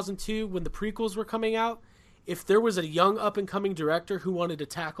 2000, 2002, when the prequels were coming out, if there was a young up-and-coming director who wanted to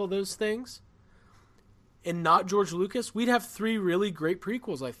tackle those things and not George Lucas, we'd have 3 really great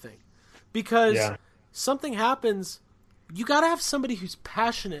prequels, I think. Because something happens, you got to have somebody who's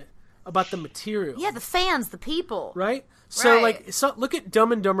passionate about the material. Yeah, the fans, the people. Right? So, Right. look at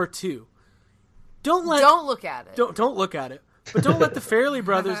Dumb and Dumber 2. Don't look at it. Don't look at it. But don't let the Farrelly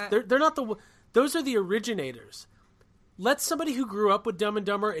brothers. They're not the. Those are the originators. Let somebody who grew up with Dumb and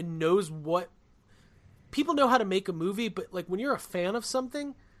Dumber and knows what people know how to make a movie. But like when you're a fan of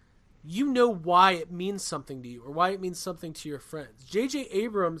something, you know why it means something to you or why it means something to your friends. J.J.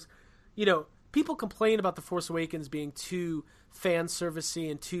 Abrams, people complain about The Force Awakens being too fan servicey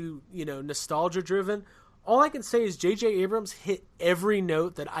and too nostalgia driven. All I can say is J.J. Abrams hit every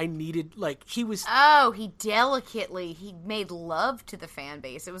note that I needed. Like, he was... Oh, he made love to the fan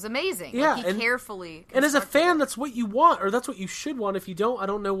base. It was amazing. Yeah, Like, he carefully... And as a constructed fan, it. that's what you want, or that's what you should want. If you don't, I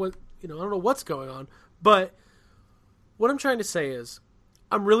don't know what... I don't know what's going on. But what I'm trying to say is,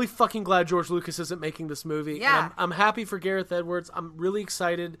 I'm really fucking glad George Lucas isn't making this movie. Yeah. And I'm happy for Gareth Edwards. I'm really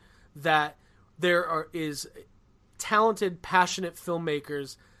excited that there is talented, passionate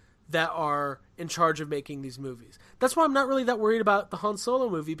filmmakers that are in charge of making these movies. That's why I'm not really that worried about the Han Solo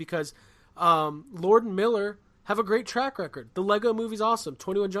movie, because Lord and Miller have a great track record. The Lego movie's awesome.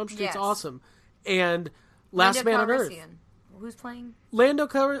 21 Jump Street's Yes. awesome. And Last Linda Man on Earth. Calrissian. Who's playing? Lando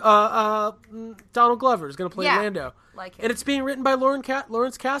Donald Glover is going to play Lando. Like him. And it's being written by Lawrence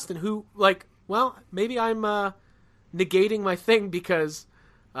Kasdan, who, like, well, maybe I'm negating my thing because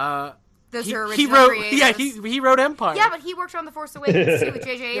those are he original wrote, creators. yeah, he wrote Empire. Yeah, but he worked on The Force Awakens too with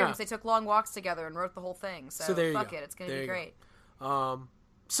J.J. Abrams. They took long walks together and wrote the whole thing. So there you fuck go. it, it's going to be great.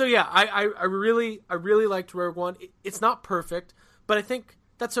 So yeah, I really liked Rogue One. It's not perfect, but I think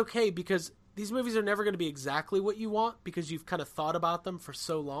that's okay because these movies are never going to be exactly what you want because you've kind of thought about them for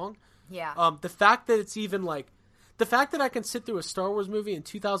so long. Yeah. The fact that it's even like the fact that I can sit through a Star Wars movie in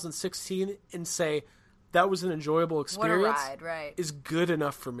 2016 and say that was an enjoyable experience What a ride, right? is good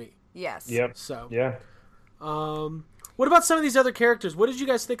enough for me. Yes. Yep. So yeah. What about some of these other characters? What did you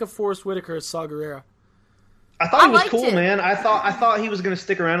guys think of Forrest Whitaker as Saw Gerrera? I thought he was liked cool, it. man. I thought he was going to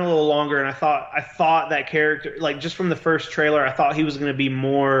stick around a little longer, and I thought that character, like just from the first trailer, I thought he was going to be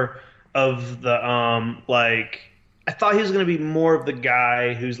more of the I thought he was going to be more of the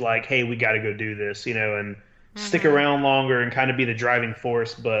guy who's like, hey, we got to go do this, and stick around longer and kind of be the driving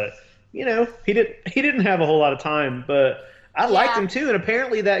force. But he didn't have a whole lot of time, but I liked him too. And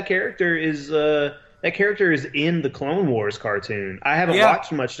apparently that character is in the Clone Wars cartoon. I haven't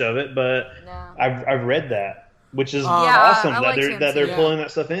watched much of it, but I've read that. Which is awesome that they're pulling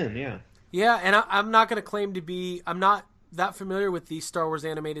that stuff in, Yeah, and I'm not going to claim to be... I'm not that familiar with the Star Wars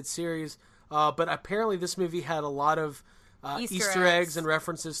animated series, but apparently this movie had a lot of Easter eggs and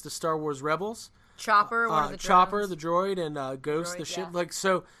references to Star Wars Rebels. Chopper, one of the Chopper, drones. the droid, and Ghost, the ship. Yeah. Like,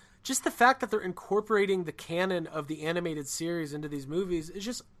 so just the fact that they're incorporating the canon of the animated series into these movies is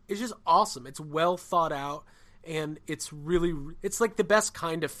just awesome. It's well thought out, and it's like the best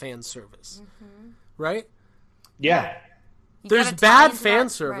kind of fan service, right? Yeah. There's bad fan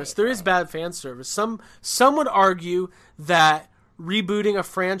service. There is bad fan service. Some would argue that rebooting a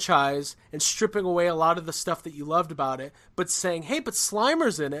franchise and stripping away a lot of the stuff that you loved about it, but saying, hey, but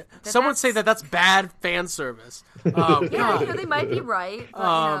Slimer's in it. Some would say that that's bad fan service. Yeah, they might be right,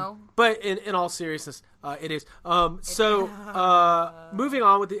 but But in all seriousness, it is. Moving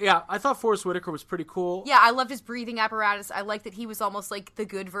on with I thought Forrest Whitaker was pretty cool. Yeah, I loved his breathing apparatus. I liked that he was almost like the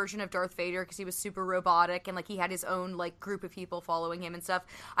good version of Darth Vader because he was super robotic and like he had his own like group of people following him and stuff.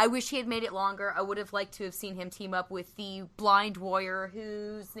 I wish he had made it longer. I would have liked to have seen him team up with the blind warrior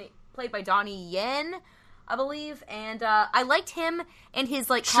who's played by Donnie Yen, I believe. And I liked him and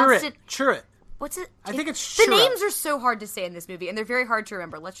his like constant... Chirrut. What's it? I think it's the Chirrut. names are so hard to say in this movie, and they're very hard to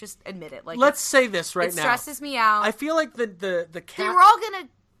remember. Let's just admit it. Like, let's say this right now. It stresses me out. I feel like the cat. They were all gonna.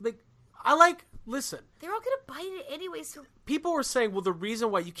 Listen. They're all gonna bite it anyway. So people were saying, well, the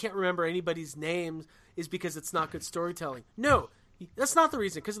reason why you can't remember anybody's names is because it's not good storytelling. No, that's not the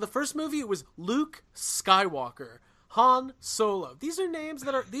reason. Because in the first movie, it was Luke Skywalker, Han Solo. These are names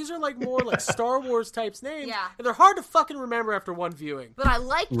these are like more like Star Wars types names. Yeah. And they're hard to fucking remember after one viewing. But I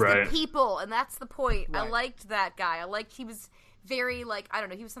liked the people, and that's the point. Right. I liked that guy. I liked he was very like, I don't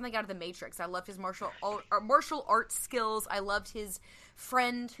know, he was something out of the Matrix. I loved his martial arts skills. I loved his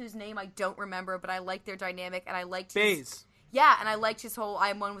friend whose name I don't remember, but I liked their dynamic, and I liked Baze. Yeah, and I liked his whole I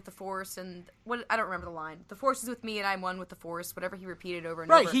am one with the Force, and I don't remember the line. The Force is with me, and I'm one with the Force, whatever he repeated over and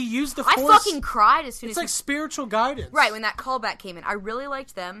over. Right, he used the Force. I fucking cried as soon as it's like spiritual guidance. Right, when that callback came in. I really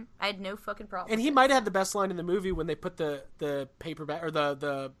liked them. I had no fucking problem. And he might have had the best line in the movie when they put the paperback or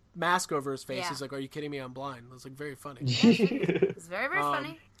the mask over his face. Yeah. He's like, are you kidding me? I'm blind. It was like very funny. It's very, very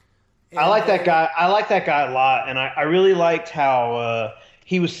funny. I like that guy. I like that guy a lot, and I really liked how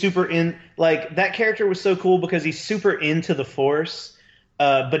he was super in. Like that character was so cool because he's super into the Force,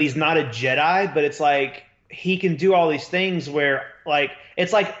 but he's not a Jedi. But it's like he can do all these things where, like,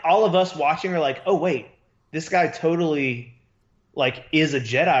 it's like all of us watching are like, oh wait, this guy totally like is a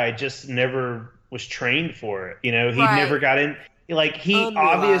Jedi, just never was trained for it. He never got in. Like he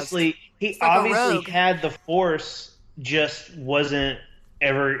obviously had the Force, just wasn't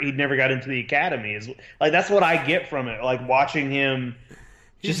ever. He never got into the academy. Is like that's what I get from it. Like watching him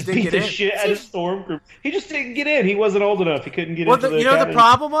just beat the shit out of Stormtrooper. He just didn't get in. He wasn't old enough. He couldn't get into the academy. The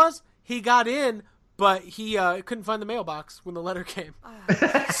problem was he got in, but he couldn't find the mailbox when the letter came. I was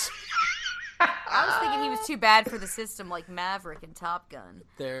thinking he was too bad for the system, like Maverick and Top Gun,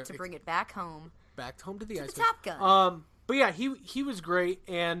 to bring it back home. Back home to the ice. Top Gun. But yeah, he was great,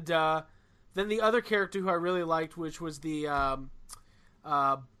 and then the other character who I really liked, which was the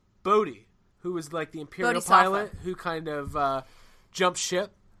Bodhi, who was like the Imperial pilot who kind of jumped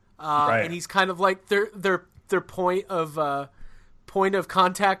ship, and he's kind of like their point of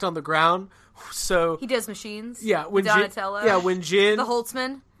contact on the ground. So he does machines. Yeah, when Donatello. When Jin, the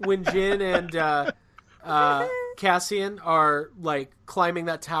Holtzman, when Jin and Cassian are like climbing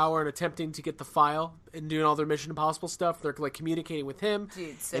that tower and attempting to get the file and doing all their Mission Impossible stuff. They're like communicating with him,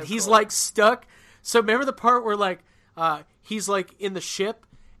 Dude, so and he's cool. like stuck. So remember the part where like he's like in the ship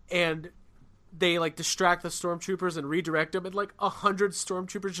and they like distract the stormtroopers and redirect them, and like 100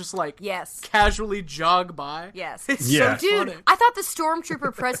 stormtroopers just like Yes. casually jog by. Yes. It's Yeah. so Dude, funny. I thought the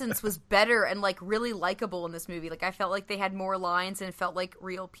stormtrooper presence was better and like really likable in this movie. Like I felt like they had more lines and it felt like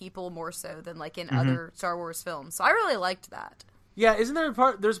real people more so than like in other Star Wars films. So I really liked that. Yeah, isn't there a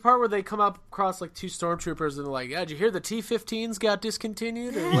part? There's a part where they come up across like 2 stormtroopers and they're like, "Yeah, did you hear the T-15s got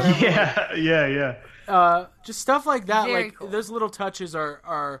discontinued?" Or whatever. Yeah. Just stuff like that. Very Like cool. those little touches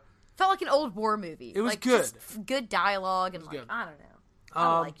are Felt like an old war movie. It was like, good. Just good dialogue and like good. I don't know.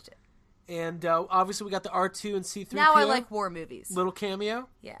 I liked it. and obviously we got the R2 and C3PO. Now I like war movies. little cameo.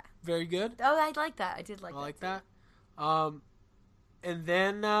 Yeah. Very good. Oh, I like that. I did like I that. like too. that. And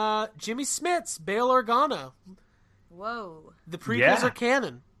then Jimmy Smits, Bail Organa. Whoa. The prequels Yeah. are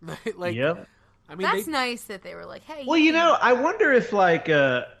canon. Like, Yep. I mean, That's nice that they were like, hey. Well, you know, I wonder if like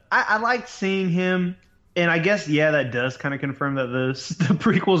I liked seeing him, and I guess that does kind of confirm that the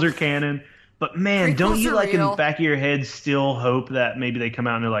prequels are canon. But man, don't Prequels you are like in real. the back of your head still hope that maybe they come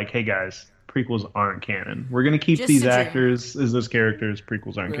out and they're like, hey guys, prequels aren't canon. We're gonna keep Just these a dream. actors as those characters.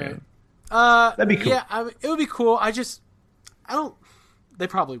 Prequels aren't Right. canon. That'd be cool. Yeah, I mean, it would be cool. I don't. They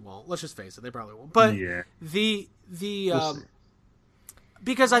probably won't. Let's just face it. They probably won't. But Yeah. the We'll see.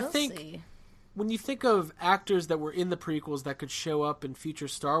 because I We'll think see. when you think of actors that were in the prequels that could show up in future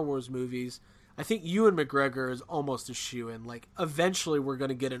Star Wars movies, I think Ewan McGregor is almost a shoo-in. Like, eventually we're going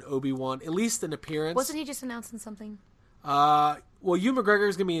to get an Obi-Wan, at least an appearance. Wasn't he just announcing something? Well, Ewan McGregor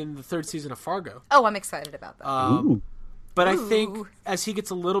is going to be in the 3rd season of Fargo. Oh, I'm excited about that. Ooh. But I think Ooh. as he gets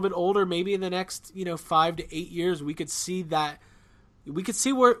a little bit older, maybe in the next 5 to 8 years, we could see that. We could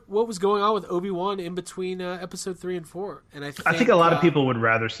see what was going on with Obi-Wan in between Episode 3 and 4. And I I think a lot of people would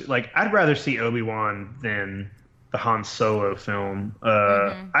rather see, like, I'd rather see Obi-Wan than the Han Solo film.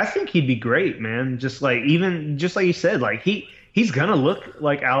 I think he'd be great, man. Just like you said, like he's gonna look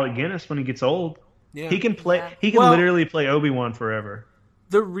like Alec Guinness when he gets old. Yeah. He can play. Yeah. He can Well- literally play Obi-Wan forever.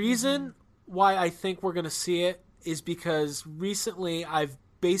 The reason why I think we're going to see it is because recently I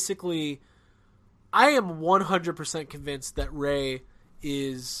am 100% convinced that Rey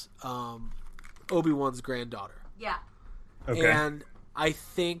is Obi-Wan's granddaughter. yeah. Okay. And I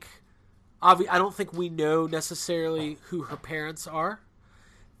think, I don't think we know necessarily who her parents are.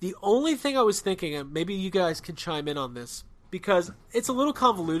 The only thing I was thinking, and maybe you guys can chime in on this, because it's a little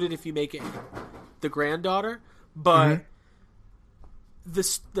convoluted if you make it the granddaughter, but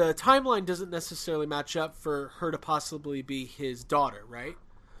the timeline doesn't necessarily match up for her to possibly be his daughter, right?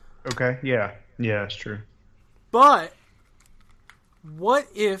 Okay. Yeah. Yeah, that's true. But what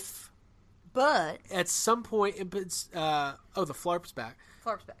if But at some point, the Flarp's back.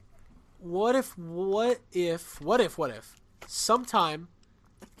 Clark's back. What if sometime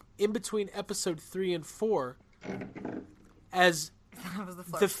in between episode 3 and 4, as That was the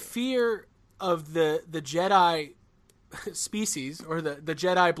Clark. the fear of the Jedi species or the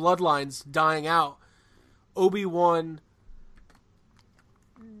Jedi bloodlines dying out, Obi-Wan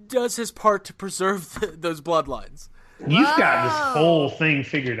does his part to preserve those bloodlines. You've got this whole thing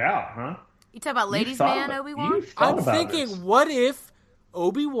figured out, huh? You talk about Ladies Man, Obi-Wan? You've thought I'm about thinking, this. what if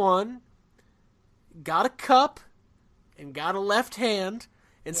Obi-Wan got a cup and got a left hand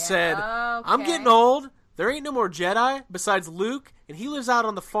and said, I'm okay. getting old. There ain't no more Jedi besides Luke, and he lives out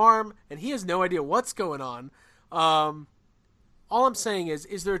on the farm, and he has no idea what's going on. All I'm saying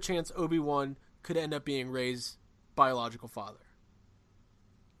is there a chance Obi-Wan could end up being Rey's biological father?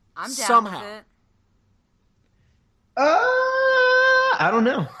 I'm down somehow. with it. I don't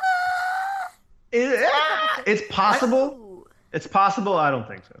know. It's possible. It's possible. I don't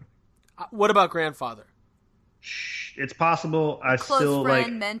think so. What about grandfather? It's possible. I Close still friend,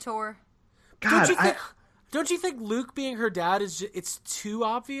 like. mentor. God, Don't you think Luke being her dad it's too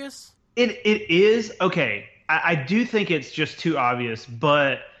obvious? It is okay. I do think it's just too obvious,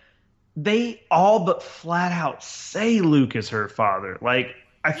 but they all but flat out say Luke is her father. Like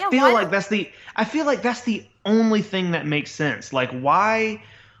I feel like that's the only thing that makes sense. Like why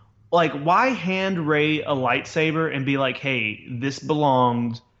hand Rey a lightsaber and be like, "Hey, this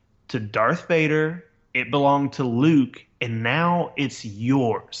belonged to Darth Vader. It belonged to Luke, and now it's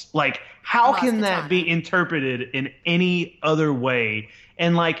yours." Like how can that be interpreted in any other way?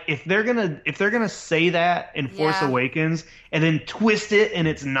 And like if they're gonna say that in Force Awakens and then twist it and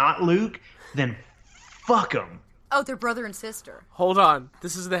it's not Luke, then fuck them. Oh, they're brother and sister. Hold on.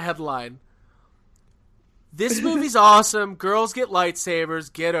 This is the headline. This movie's awesome. Girls get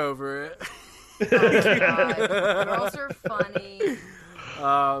lightsabers. Get over it. Oh, God. Girls are funny.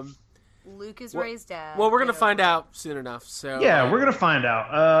 Luke is Rey's dad. Well, we're gonna find out soon enough. So Yeah, we're gonna find out.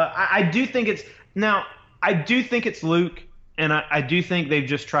 I do think it's Luke, and I do think they've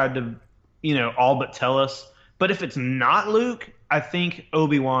just tried to, all but tell us. But if it's not Luke, I think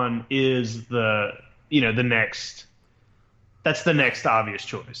Obi-Wan is the next. That's the next obvious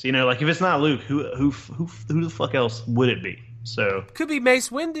choice. Like if it's not Luke, who the fuck else would it be? So could be Mace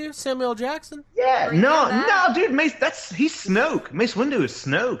Windu, Samuel Jackson. Yeah, no, dude, he's Snoke. Mace Windu is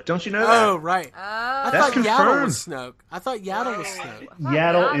Snoke. Don't you know that? Oh, right. I That's thought confirmed. Yaddle was Snoke.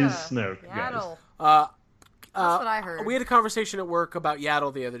 Yaddle is Snoke. Yaddle. Guys. That's what I heard. We had a conversation at work about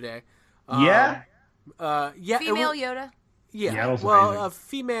Yaddle the other day. Yeah. Female Yoda. Yeah. Yaddle's well, amazing. a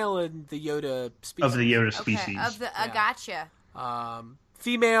female in the Yoda species. Of the Yoda Okay, species. gotcha.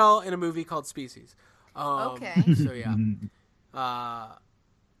 Female in a movie called Species. Okay. So yeah.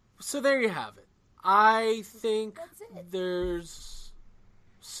 So there you have it. I think there's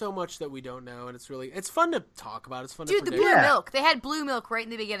so much that we don't know, and it's fun to talk about. It's fun to Dude, the predict. blue milk. They had blue milk right in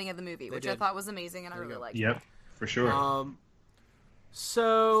the beginning of the movie, which I did. thought was amazing, and I really liked. Yep, for sure.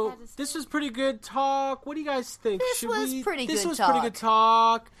 So this was pretty good talk. What do you guys think? This was pretty This good was talk. pretty good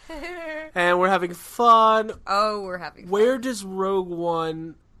talk, and we're having fun. Oh, we're having fun. Where does Rogue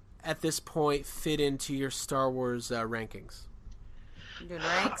One at this point fit into your Star Wars rankings? Doing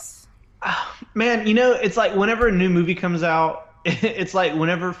ranks. Man, it's like whenever a new movie comes out, it's like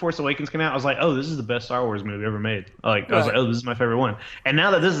whenever Force Awakens came out, I was like, oh, this is the best Star Wars movie ever made. I was like, oh, this is my favorite one. And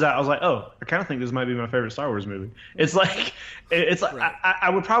now that this is out, I was like, oh, I kind of think this might be my favorite Star Wars movie. It's like, Right. I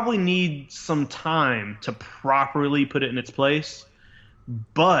would probably need some time to properly put it in its place,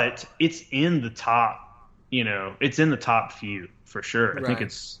 but it's in the top, it's in the top few for sure. Right.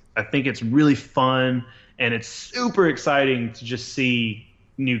 I think it's really fun, and it's super exciting to just see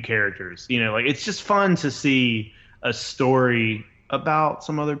new characters. Like it's just fun to see a story about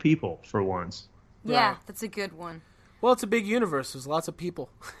some other people for once. Yeah, Right. that's a good one. Well, it's a big universe. There's lots of people.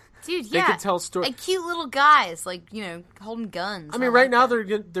 Dude, They yeah. can tell story- And cute little guys, holding guns. I mean, like right now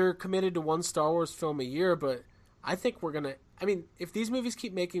that. they're committed to one Star Wars film a year, but I think we're gonna. I mean, if these movies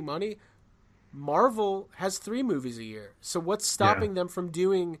keep making money, Marvel has 3 movies a year. So what's stopping them from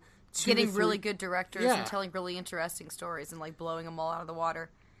doing 2 to Getting 3? really good directors Yeah. and telling really interesting stories and, blowing them all out of the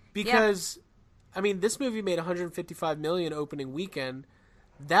water. Because, I mean, this movie made $155 million opening weekend.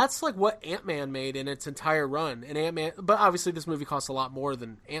 That's like what Ant-Man made in its entire run. And Ant-Man, but obviously this movie costs a lot more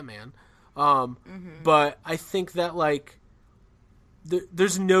than Ant-Man. But I think that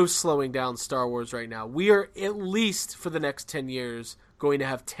there's no slowing down Star Wars right now. We are at least for the next 10 years going to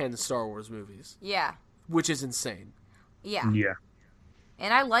have 10 Star Wars movies, Yeah. which is insane. Yeah. Yeah.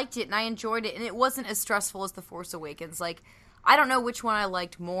 And I liked it, and I enjoyed it, and it wasn't as stressful as The Force Awakens. I don't know which one I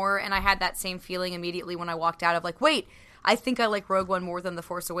liked more, and I had that same feeling immediately when I walked out of, wait, I think I like Rogue One more than The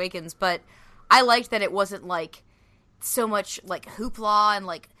Force Awakens, but I liked that it wasn't, so much, hoopla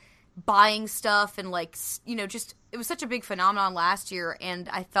and, buying stuff and, just, it was such a big phenomenon last year, and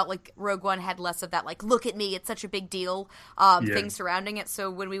I felt like Rogue One had less of that, look at me, it's such a big deal, thing surrounding it,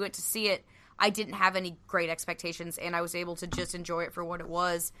 so when we went to see it, I didn't have any great expectations, and I was able to just enjoy it for what it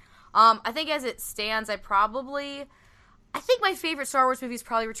was. I think as it stands, I think my favorite Star Wars movie is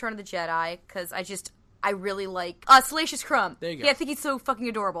probably Return of the Jedi, because I really like Salacious Crumb. There you go. Yeah, I think he's so fucking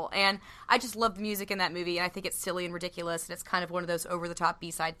adorable, and I just love the music in that movie, and I think it's silly and ridiculous, and it's kind of one of those over-the-top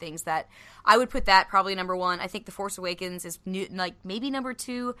B-side things that I would put that probably number 1. I think The Force Awakens is maybe number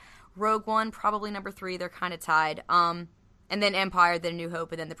 2, Rogue One probably number 3. They're kind of tied. And then Empire, then New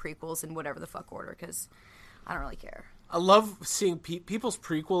Hope, and then the prequels in whatever the fuck order, because I don't really care. I love seeing people's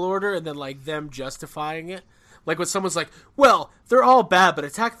prequel order and then them justifying it. Like when someone's like, "Well, they're all bad, but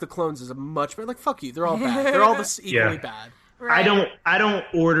Attack of the Clones is a much better." Like, fuck you, they're all bad. They're all equally bad. Right. I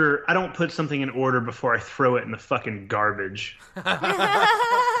don't put something in order before I throw it in the fucking garbage.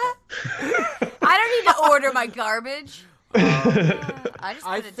 I don't need to order my garbage. I just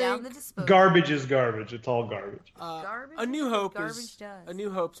put it down the disposal. Garbage is garbage. It's all garbage. Garbage A New Hope garbage is does. A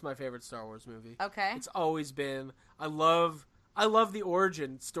New Hope's my favorite Star Wars movie. Okay. It's always been. I love the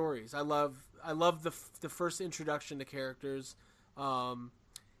origin stories. I love the first introduction to characters,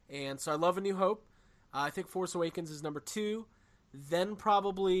 and so I love A New Hope. I think Force Awakens is number 2, then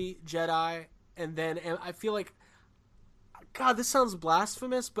probably Jedi, and then I feel like, God, this sounds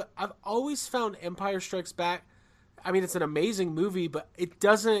blasphemous, but I've always found Empire Strikes Back. I mean, it's an amazing movie, but it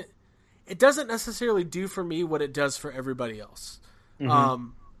doesn't necessarily do for me what it does for everybody else. Mm-hmm.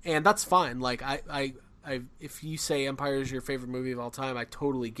 And that's fine. I if you say Empire is your favorite movie of all time, I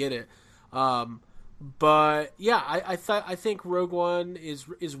totally get it. But yeah, I think Rogue One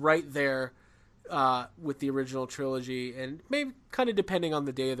is right there with the original trilogy, and maybe kind of depending on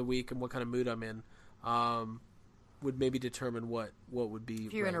the day of the week and what kind of mood I'm in, would maybe determine what would be.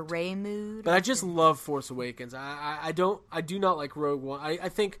 If you're ranked. in a Rey mood. But I just love Force Awakens. I do not like Rogue One. I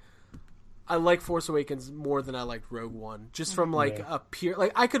think I like Force Awakens more than I liked Rogue One, just from like a pure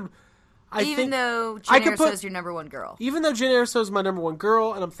like I could. Even though Jyn Erso is your number one girl. Even though Jyn Erso is my number one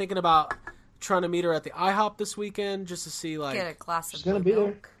girl, and I'm thinking about trying to meet her at the IHOP this weekend just to see like get a glass of She's gonna be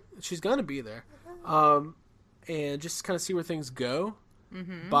there. She's gonna be there, and just kind of see where things go.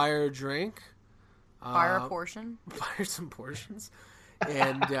 Mm-hmm. Buy her a drink. Buy her a portion. Buy her some portions,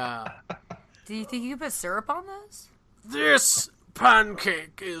 and do you think you could put syrup on those? This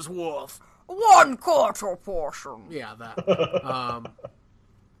pancake is worth 1/4 portion. Yeah, that.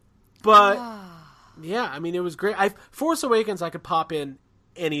 But yeah, I mean, it was great. Force Awakens, I could pop in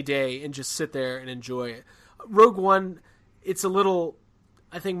any day and just sit there and enjoy it. Rogue One, it's a little,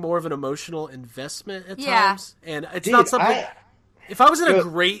 I think, more of an emotional investment at times, and it's not something. If I was in a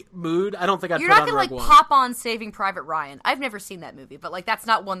great mood, I don't think I'd put on Rogue One. You're not gonna pop on Saving Private Ryan. I've never seen that movie, but like that's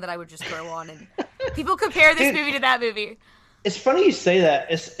not one that I would just throw on. And people compare this movie to that movie. It's funny you say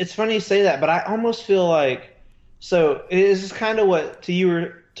that. It's funny you say that, but I almost feel like so. It is kind of what you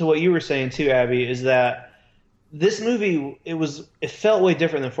were saying too, Abby, is that this movie it felt way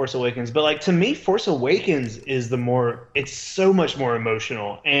different than Force Awakens, but like to me, Force Awakens is it's so much more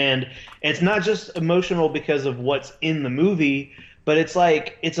emotional, and it's not just emotional because of what's in the movie, but it's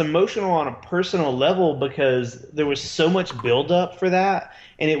like it's emotional on a personal level because there was so much buildup for that,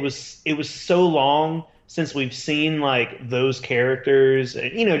 and it was so long since we've seen like those characters,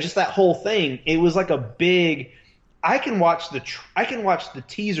 and, just that whole thing. It was like a big. I can watch the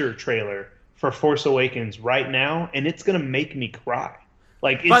teaser trailer for Force Awakens right now, and it's gonna make me cry.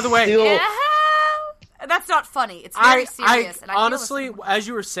 Like, by the way, that's not funny. It's very serious. And I honestly, as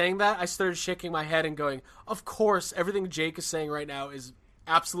you were saying that, I started shaking my head and going, "Of course, everything Jake is saying right now is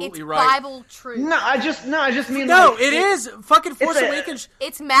absolutely right." Bible truth. No, I just mean it is fucking Force Awakens.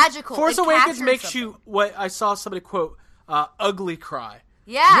 It's magical. Force Awakens makes you what I saw somebody quote ugly cry.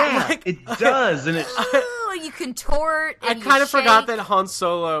 Yeah, like, it does, and it's you contort. I kind of forgot that Han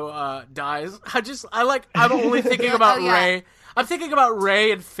Solo dies. I'm only thinking about Rey. I'm thinking about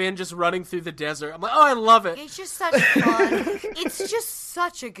Rey and Finn just running through the desert. I'm like, oh, I love it. It's just such fun. It's just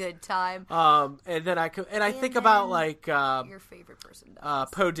such a good time. And then I think about like your favorite person dies.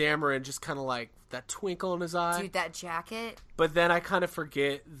 Poe Dameron, just kind of like that twinkle in his eye. Dude, that jacket. But then I kind of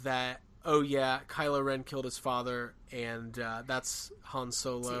forget that. Oh yeah, Kylo Ren killed his father, and that's Han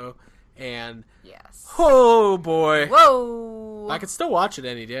Solo. And yes, oh boy, whoa! I could still watch it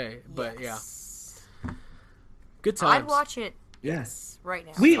any day, but yeah, good times. I'd watch it. Yes, right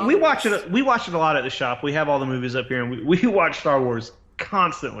now. We watch it. We watch it a lot at the shop. We have all the movies up here, and we watch Star Wars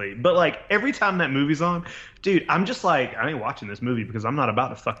constantly. But like every time that movie's on, dude, I'm just like, I ain't watching this movie because I'm not about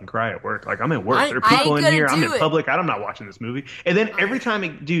to fucking cry at work. Like I'm at work. There are people in here. I'm in public. I'm not watching this movie. And then every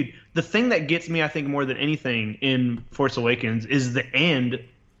time, dude, the thing that gets me, I think, more than anything in Force Awakens is the end,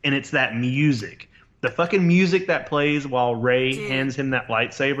 and it's that music. The fucking music that plays while Rey hands him that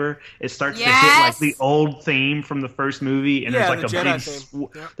lightsaber, it starts to hit like the old theme from the first movie, and there's like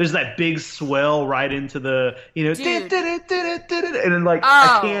there's that big swell right into the and then like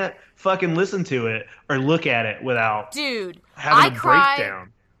I can't fucking listen to it or look at it without having a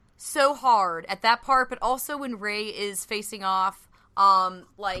breakdown. So hard at that part, but also when Rey is facing off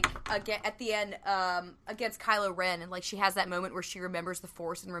like again at the end against Kylo Ren, and like she has that moment where she remembers the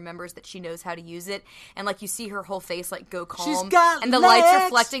Force and remembers that she knows how to use it, and like you see her whole face like go calm, and the lights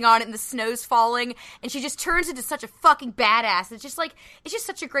reflecting on it, and the snow's falling, and she just turns into such a fucking badass. It's just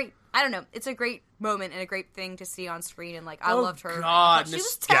such a great, I don't know, it's a great moment and a great thing to see on screen, and like I loved her. God, she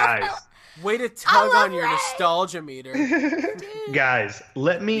was guys. Way to tug on your nostalgia meter. Guys,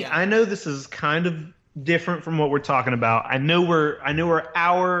 I know this is kind of different from what we're talking about. I know we're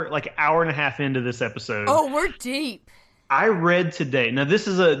hour and a half into this episode. Oh, we're deep. I read today. Now this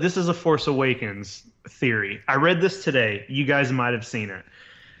is a Force Awakens theory. I read this today. You guys might have seen it.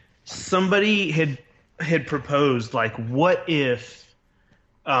 Somebody had proposed, like, what if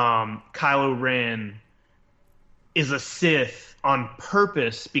Kylo Ren is a Sith on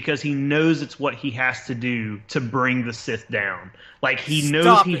purpose because he knows it's what he has to do to bring the Sith down. Like, he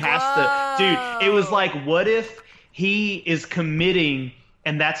knows he has to. Dude, it was like, what if he is committing,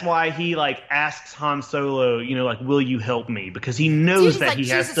 and that's why he, like, asks Han Solo, like, will you help me? Because he knows that he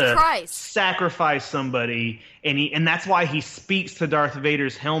has to sacrifice somebody, and that's why he speaks to Darth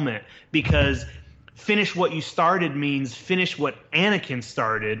Vader's helmet, because finish what you started means finish what Anakin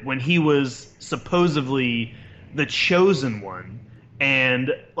started when he was supposedly the chosen one.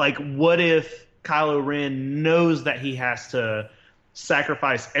 And like, what if Kylo Ren knows that he has to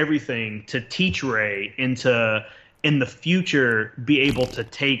sacrifice everything to teach Rey and to, in the future, be able to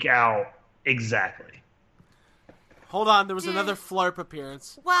take out exactly. Hold on, there was another Flarp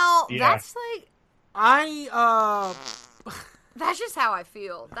appearance. Well, Yeah. that's like That's just how I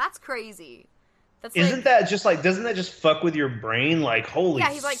feel. That's crazy. That's Isn't that just like, doesn't that just fuck with your brain? Like, holy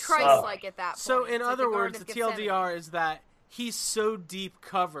Yeah, he's like fuck. Christ-like at that point. So, in It's like other the words, Garden the of Gethsemane. TLDR is that he's so deep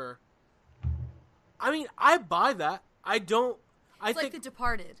cover. I mean, I buy that. I don't. I It's think like The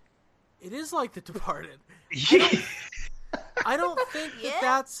Departed. it is like The Departed. Yeah. I don't think Yeah.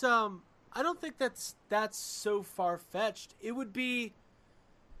 that's I don't think that's so far fetched. It would be.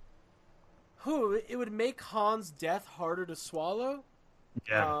 It would make Han's death harder to swallow.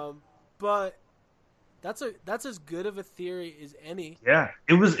 Yeah. But that's as good of a theory as any. Yeah,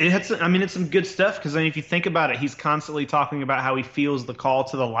 it's some good stuff because if you think about it, he's constantly talking about how he feels the call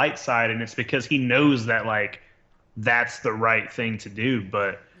to the light side, and it's because he knows that like that's the right thing to do.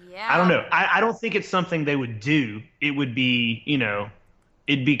 But Yeah. I don't know. I don't think it's something they would do. It would be,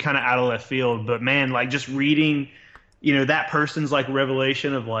 it'd be kind of out of left field. But man, like just reading, that person's like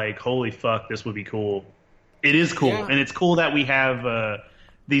revelation of like, holy fuck, this would be cool. It is cool, Yeah. and it's cool that we have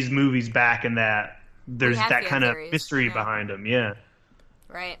these movies back and that there's have that fan kind of theories, mystery yeah. behind them. Yeah.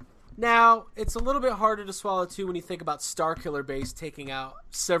 Right. Now, it's a little bit harder to swallow, too, when you think about Starkiller Base taking out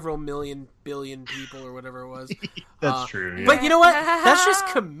several billion people or whatever it was. That's true. Yeah. But you know what? That's just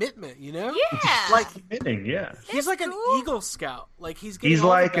commitment, Yeah. Like, Fitting, yeah. he's like an cool. Eagle Scout. Like, he's getting He's all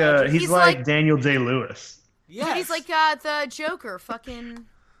the like badges. he's He's like like- Daniel Day-Lewis. Yes. He's like the Joker. Fucking.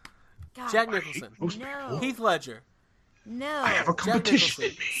 God. Jack Nicholson. No. Heith Ledger. No. I have a competition in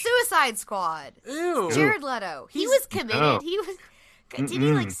me. Suicide Squad. Ew. Jared Leto. He He's- was committed. No. He was. Did he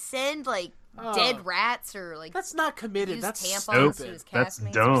like send like Oh. dead rats or like That's not committed. use That's tampons stupid. to his That's castmates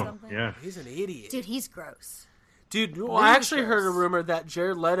or dumb. something? Yeah. He's an idiot. Dude, he's gross. Dude, well, Really I actually heard a gross. rumor that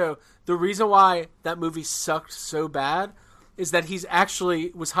Jared Leto, the reason why that movie sucked so bad is that he's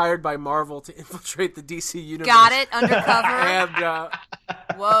actually was hired by Marvel to infiltrate the DC universe. Got it undercover. And,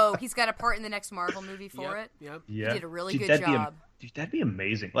 Whoa, he's got a part in the next Marvel movie for it. Yep. Yeah. He did a really Dude, good that'd job. Dude, that'd be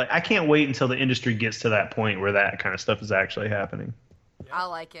amazing. Like, I can't wait until the industry gets to that point where that kind of stuff is actually happening. I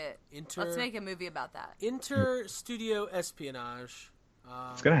like it. Inter- Let's make a movie about that. Inter-studio espionage.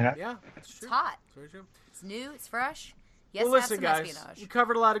 It's gonna happen. Yeah, it's true. It's hot. It's very true. It's new. It's fresh. Yes, Well, have listen, some guys, espionage. we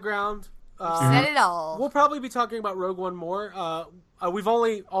covered a lot of ground. Said it all. We'll probably be talking about Rogue One more. We've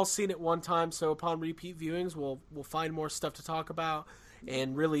only all seen it one time, so upon repeat viewings, we'll find more stuff to talk about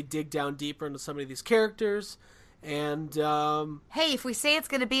and really dig down deeper into some of these characters. And Hey, if we say it's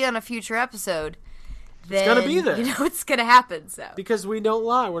going to be on a future episode, then gonna be there. You know it's going to happen. So because we don't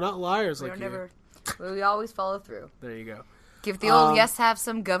lie, we're not liars we like don't you. never. We always follow through. There you go. Give the old yes, have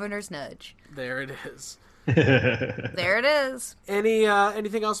some governor's nudge. There it is. There it is.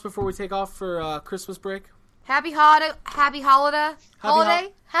 Anything else before we take off for Christmas break? Happy holiday. Happy holiday.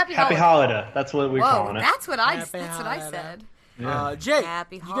 Holiday. Happy Happy holiday. holiday. That's what we're Whoa, calling it. that's what I. Happy That's what I holiday. said. Jay,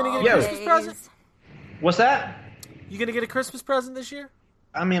 Happy you gonna get a holidays. Christmas present? What's that? You gonna get a Christmas present this year?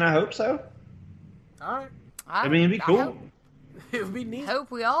 I mean, I hope so. All right, I mean, it'd be cool. it would be neat.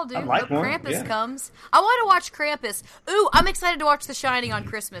 Hope we all do. I'd like Hope one, Krampus yeah. comes. I want to watch Krampus. Ooh, I'm excited to watch The Shining on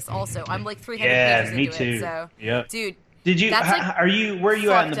Christmas. Also, I'm like 300 Yeah, pages me into too. it. So, Yep. dude, Did you? That's like Are you? Where are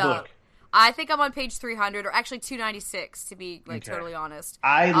you at in the fucked book? up. I think I'm on page 300, or actually 296 to be like Okay. totally honest.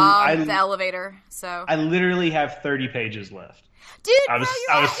 I the elevator. So, I literally have 30 pages left. dude, I was no,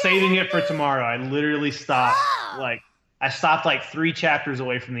 you're I was right. saving it for tomorrow. I literally stopped Ah! I stopped like 3 chapters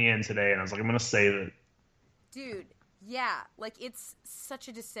away from the end today, and I was like, I'm gonna save it. Dude, yeah, like it's such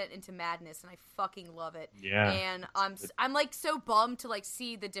a descent into madness, and I fucking love it. Yeah. And I'm like so bummed to like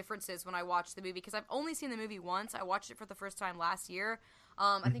see the differences when I watch the movie because I've only seen the movie once. I watched it for the first time last year.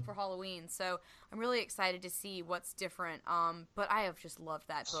 I think for Halloween, so I'm really excited to see what's different. But I have just loved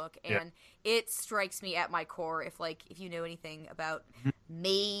that book, and it strikes me at my core. If you know anything about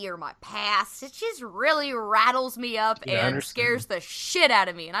me or my past, it just really rattles me up Yeah, I and understand. scares the shit out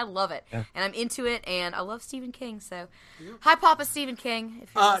of me, and I love it. And I'm into it, and I love Stephen King. So, hi, Papa Stephen King.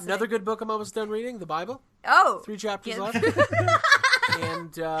 If you're listening. Another good book I'm almost done reading, the Bible. Oh, 3 chapters Yeah. left.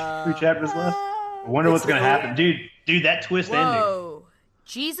 And 3 chapters left. I wonder what's gonna happen, dude. That twist ending. Whoa.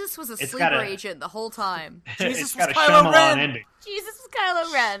 Jesus was a It's sleeper got a- agent the whole time. Jesus It's got a was Kylo Shyamalan Ren. ending. Jesus was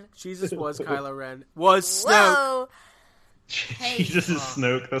Kylo Ren. Jesus was Kylo Ren. Was Snoke. Whoa. Hey. Jesus is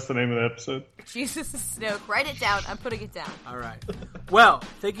Snoke. That's the name of the episode. Jesus is Snoke. Write it down. I'm putting it down. All right. Well,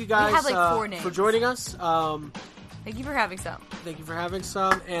 thank you guys have, like, 4 names. for joining us. Thank you for having some. Thank you for having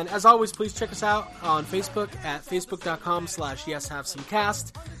some. And as always, please check us out on Facebook at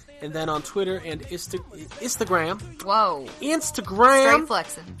facebook.com/yeshavesomecast. And then on Twitter and Instagram. Whoa. Instagram. Straight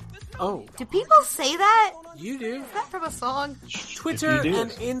flexing. Oh. Do people say that? You do. Is that from a song? Twitter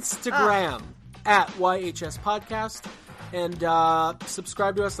and Instagram at YHS Podcast. And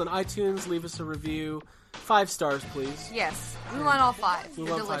subscribe to us on iTunes. Leave us a review. 5 stars, please. Yes. We want all 5. We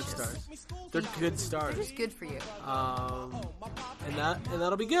They're want delicious. 5 stars. They're good stars. They're just good for you. And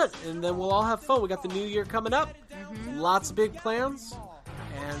that'll be good. And then we'll all have fun. We got the new year coming up. Lots of big plans.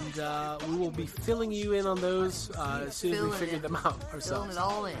 And we will be filling you in on those as soon as we figure them out ourselves. Filling it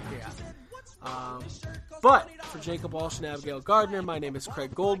all in. Yeah. But for Jacob Walsh and Abigail Gardner, my name is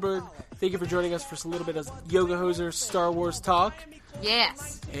Craig Goldberg. Thank you for joining us for a little bit of Yoga Hoser Star Wars talk.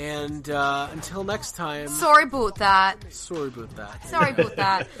 Yes. And until next time. Sorry about that. Sorry about that. Sorry about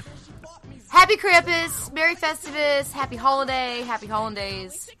that. Happy Krampus, Merry Festivus, Happy Holiday, Happy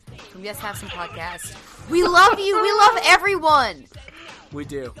Hollandaise from Yes Have Some Podcast. We love you. We love everyone. We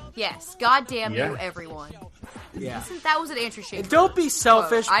do. Yes. God damn you, everyone. Yeah. That was an Andrew Schaefer. And don't be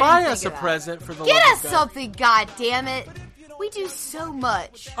selfish. Quote. Buy us a present for the Get love us of God. something, God damn it. We do so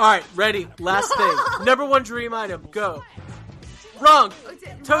much. All right, ready. Last thing. Number 1 dream item. Go. Wrong.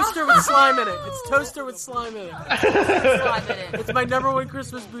 Toaster with slime in it. It's toaster with slime in it. It's my number 1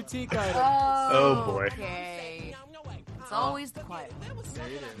 Christmas boutique item. Oh, boy. Okay. It's always the quiet ones. There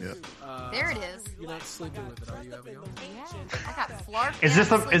it is. There it is. You're not sleeping with it, are you, Abigail? Yeah. I got flark. Is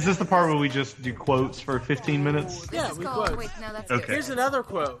this the part where we just do quotes for 15 minutes? Yeah, we quote. Wait, no, that's Okay. good. Here's another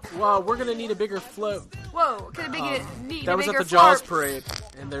quote. Wow, we're gonna need a bigger float. Whoa, could have been neat. That was at the Jaws parade,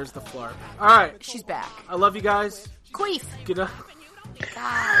 and there's the flarp. All right, She's back. I love you guys. Queef. Good night.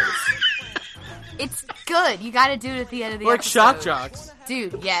 Guys. It's good. You gotta do it at the end of the Like episode. shock jocks.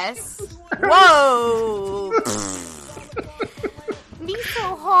 Dude, yes. Whoa. Me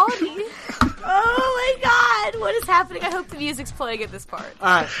so haughty. Oh my god. What is happening? I hope the music's playing at this part. All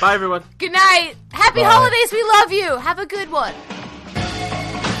right, bye everyone. Good night. Happy Bye. holidays. We love you. Have a good one.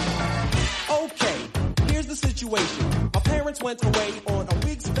 Okay, here's the situation. My parents went away on a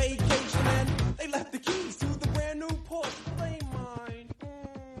week's vacation and they left the keys to